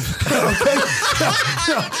any. Okay?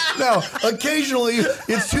 Now, occasionally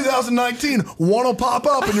it's 2019, one will pop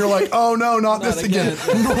up, and you're like, oh no, not this again.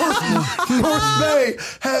 North Bay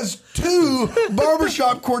has two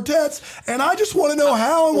barbershop quartets, and I just want to know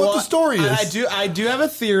how and what the story is. I do have a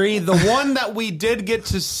theory. The one that we did get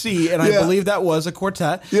to see, and I believe that was a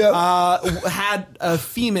quartet, had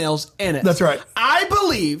females in it. That's right. I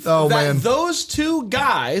believe those two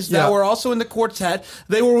guys that were also in the quartet,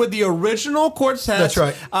 they were with the original quartet. That's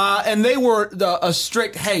right. And they were a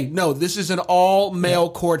strict, hey, no, this is an all-male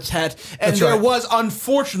quartet. And there was,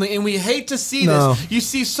 unfortunately, and we hate to see this, you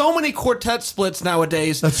see so many quartet splits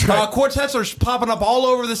nowadays. That's right. Quartets are popping up all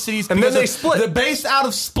over the cities. And then they split. They're based out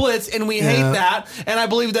of splits, and we hate that. And I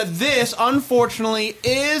believe that this, unfortunately,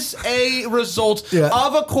 is a result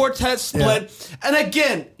of a quartet split. Yeah. And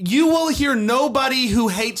again, you will hear nobody who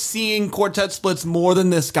hates seeing quartet splits more than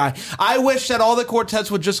this guy. I wish that all the quartets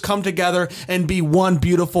would just come together and be one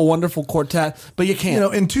beautiful, wonderful quartet, but you can't. You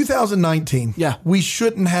know, in 2019, we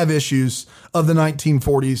shouldn't have issues of the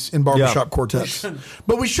 1940s in barbershop quartets.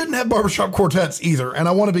 But we shouldn't have barbershop quartets either, and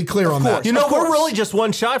I want to be clear on that. You know, we're really just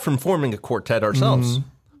one shy from forming a quartet ourselves.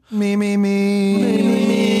 Me.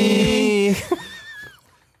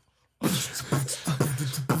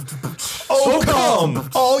 Oh, come,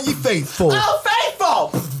 all ye faithful.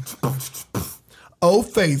 Oh,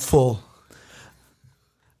 faithful.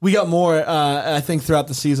 We got more, I think, throughout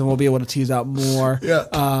the season. We'll be able to tease out more,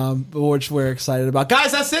 which we're excited about.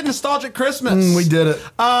 Guys, that's it. Nostalgic Christmas. We did it.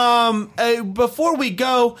 Before we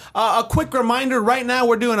go, a quick reminder. Right now,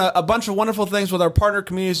 we're doing a bunch of wonderful things with our partner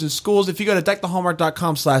communities and schools. If you go to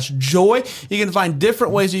deckthehallmark.com/joy, you can find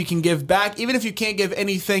different ways that you can give back. Even if you can't give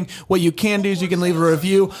anything, what you can do is you can leave a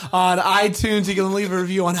review on iTunes. You can leave a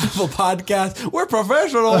review on Apple Podcasts. We're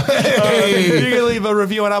professional. You can leave a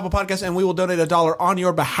review on Apple Podcasts, and we will donate $1 on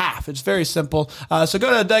your behalf. It's very simple. So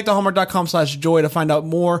go to deckthehallmark.com/joy to find out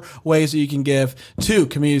more ways that you can give to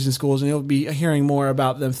communities and schools, and you'll be hearing more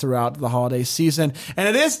about them throughout the holiday season. And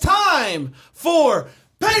it is time for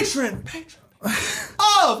Patron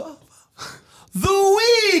of the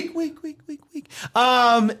week.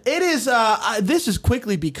 It is. This has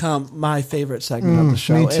quickly become my favorite segment of the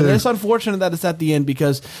show, and it's unfortunate that it's at the end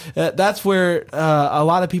because that's where a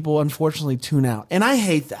lot of people unfortunately tune out, and I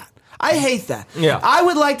hate that. Yeah. I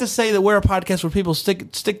would like to say that we're a podcast where people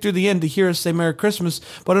stick through the end to hear us say Merry Christmas,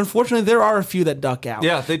 but unfortunately there are a few that duck out.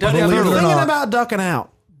 Yeah, they duck out. If you're early. thinking about ducking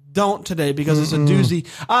out, don't today because it's a doozy.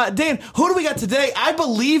 Dan, who do we got today? I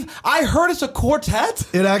believe I heard it's a quartet.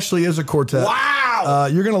 It actually is a quartet. Wow.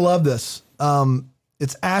 You're going to love this.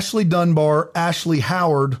 It's Ashley Dunbar, Ashley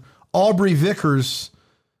Howard, Aubrey Vickers,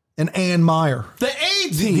 and Ann Meyer. The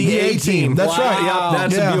A-Team. The A-Team. That's right. Yeah,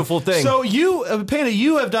 that's a beautiful thing. So you, Panda,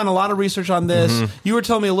 you have done a lot of research on this. You were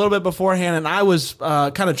telling me a little bit beforehand, and I was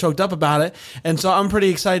kind of choked up about it. And so I'm pretty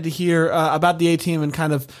excited to hear about the A-Team and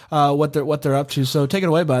kind of what they're up to. So take it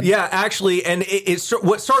away, bud. Yeah, actually, and it's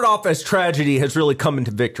what started off as tragedy has really come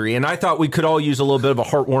into victory. And I thought we could all use a little bit of a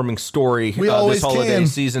heartwarming story this holiday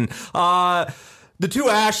season. The two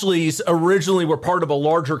Ashleys originally were part of a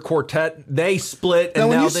larger quartet. They split. Now,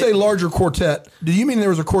 when you say larger quartet, do you mean there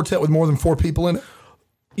was a quartet with more than 4 people in it?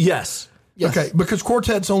 Yes. Okay, because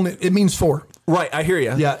quartet's it means 4. Right, I hear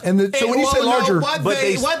you. Yeah, and so when you say larger, what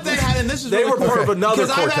they had, and this is they really were cool, part of another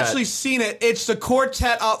because quartet. I've actually seen it. It's the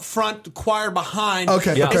quartet up front, the choir behind.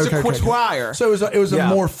 Okay, it's a choir. So it was a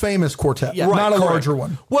more famous quartet, not a larger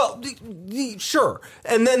one. Well, sure.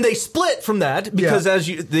 And then they split from that because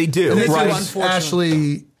they do. And right?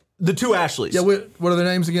 Ashley, the two Ashleys. Yeah, what are their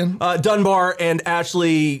names again? Dunbar and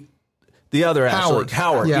Ashley, the other Howard. Ashley.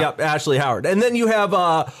 Howard. Yeah. Yep, Ashley Howard. And then you have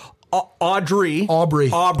Aubrey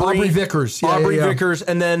Vickers. Vickers,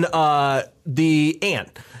 and then the Ann.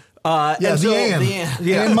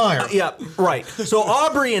 Ann Meyer. Yeah, right. So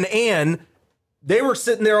Aubrey and Ann, they were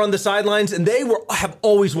sitting there on the sidelines, and they have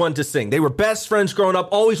always wanted to sing. They were best friends growing up,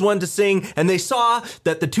 always wanted to sing, and they saw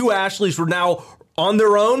that the two Ashleys were now on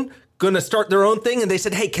their own, going to start their own thing, and they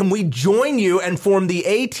said, hey, can we join you and form the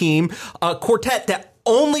A-Team, a quartet that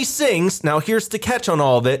only sings, now here's the catch on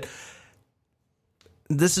all of it,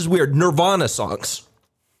 this is weird, Nirvana songs.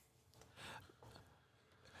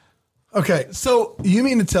 Okay, so you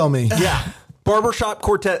mean to tell me... Yeah, barbershop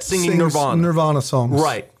quartet singing Nirvana songs.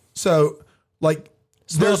 Right. So, like...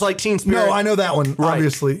 Smells Like Teen Spirit. No, I know that one,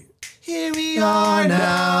 obviously. Here we are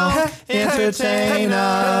now, entertain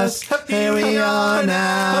us. Here we are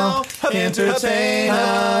now, entertain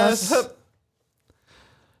us.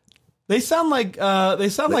 They sound like us. They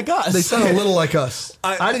sound a little like us.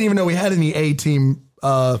 I didn't even know we had any A-Team.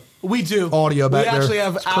 We do audio back there. We actually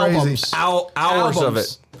have It's crazy. albums. Hours of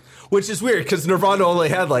it. Which is weird because Nirvana only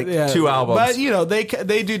had like 2 albums. But, you know, they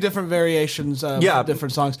do different variations of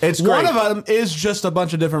different songs. It's One great. of them is just a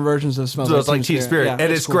bunch of different versions of Smells So Like it's like Teen Spirit. Yeah,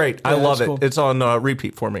 and it's cool. great. I Yeah, love it. cool. It's on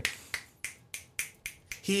repeat for me.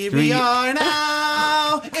 Here we are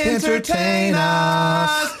now, entertain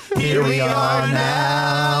us. Here we are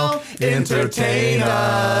now, entertain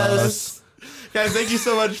us. Guys, thank you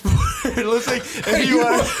so much for listening. If you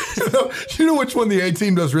want, you know which one the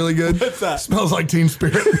A-Team does really good? What's that? Smells Like Teen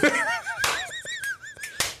Spirit.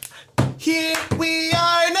 here we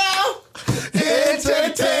are now,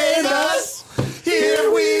 entertain us.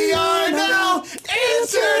 Here we are now,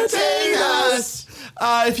 entertain us.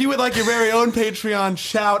 If you would like your very own Patreon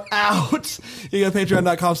shout out, you go to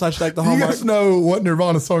patreon.com/Deck the You Hallmark. guys know what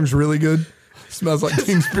Nirvana song's really good? Smells Like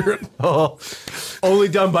Teen Spirit. Oh, only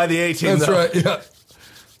done by the A-Team. That's right, yeah.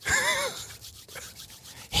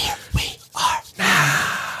 Here we are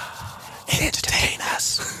now, entertain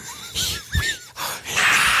us. Here we are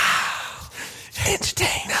now,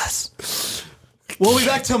 entertain us. We'll be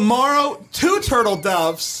back tomorrow, 2 turtle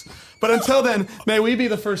doves. But until then, may we be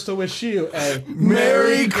the first to wish you a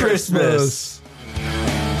Merry Christmas.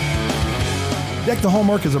 Deck the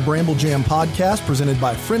Hallmark is a Bramble Jam podcast presented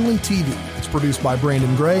by Friendly TV. It's produced by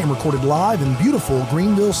Brandon Gray and recorded live in beautiful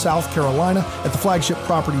Greenville, South Carolina at the Flagship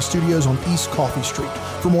Property Studios on East Coffee Street.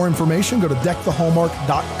 For more information, go to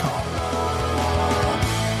deckthehallmark.com.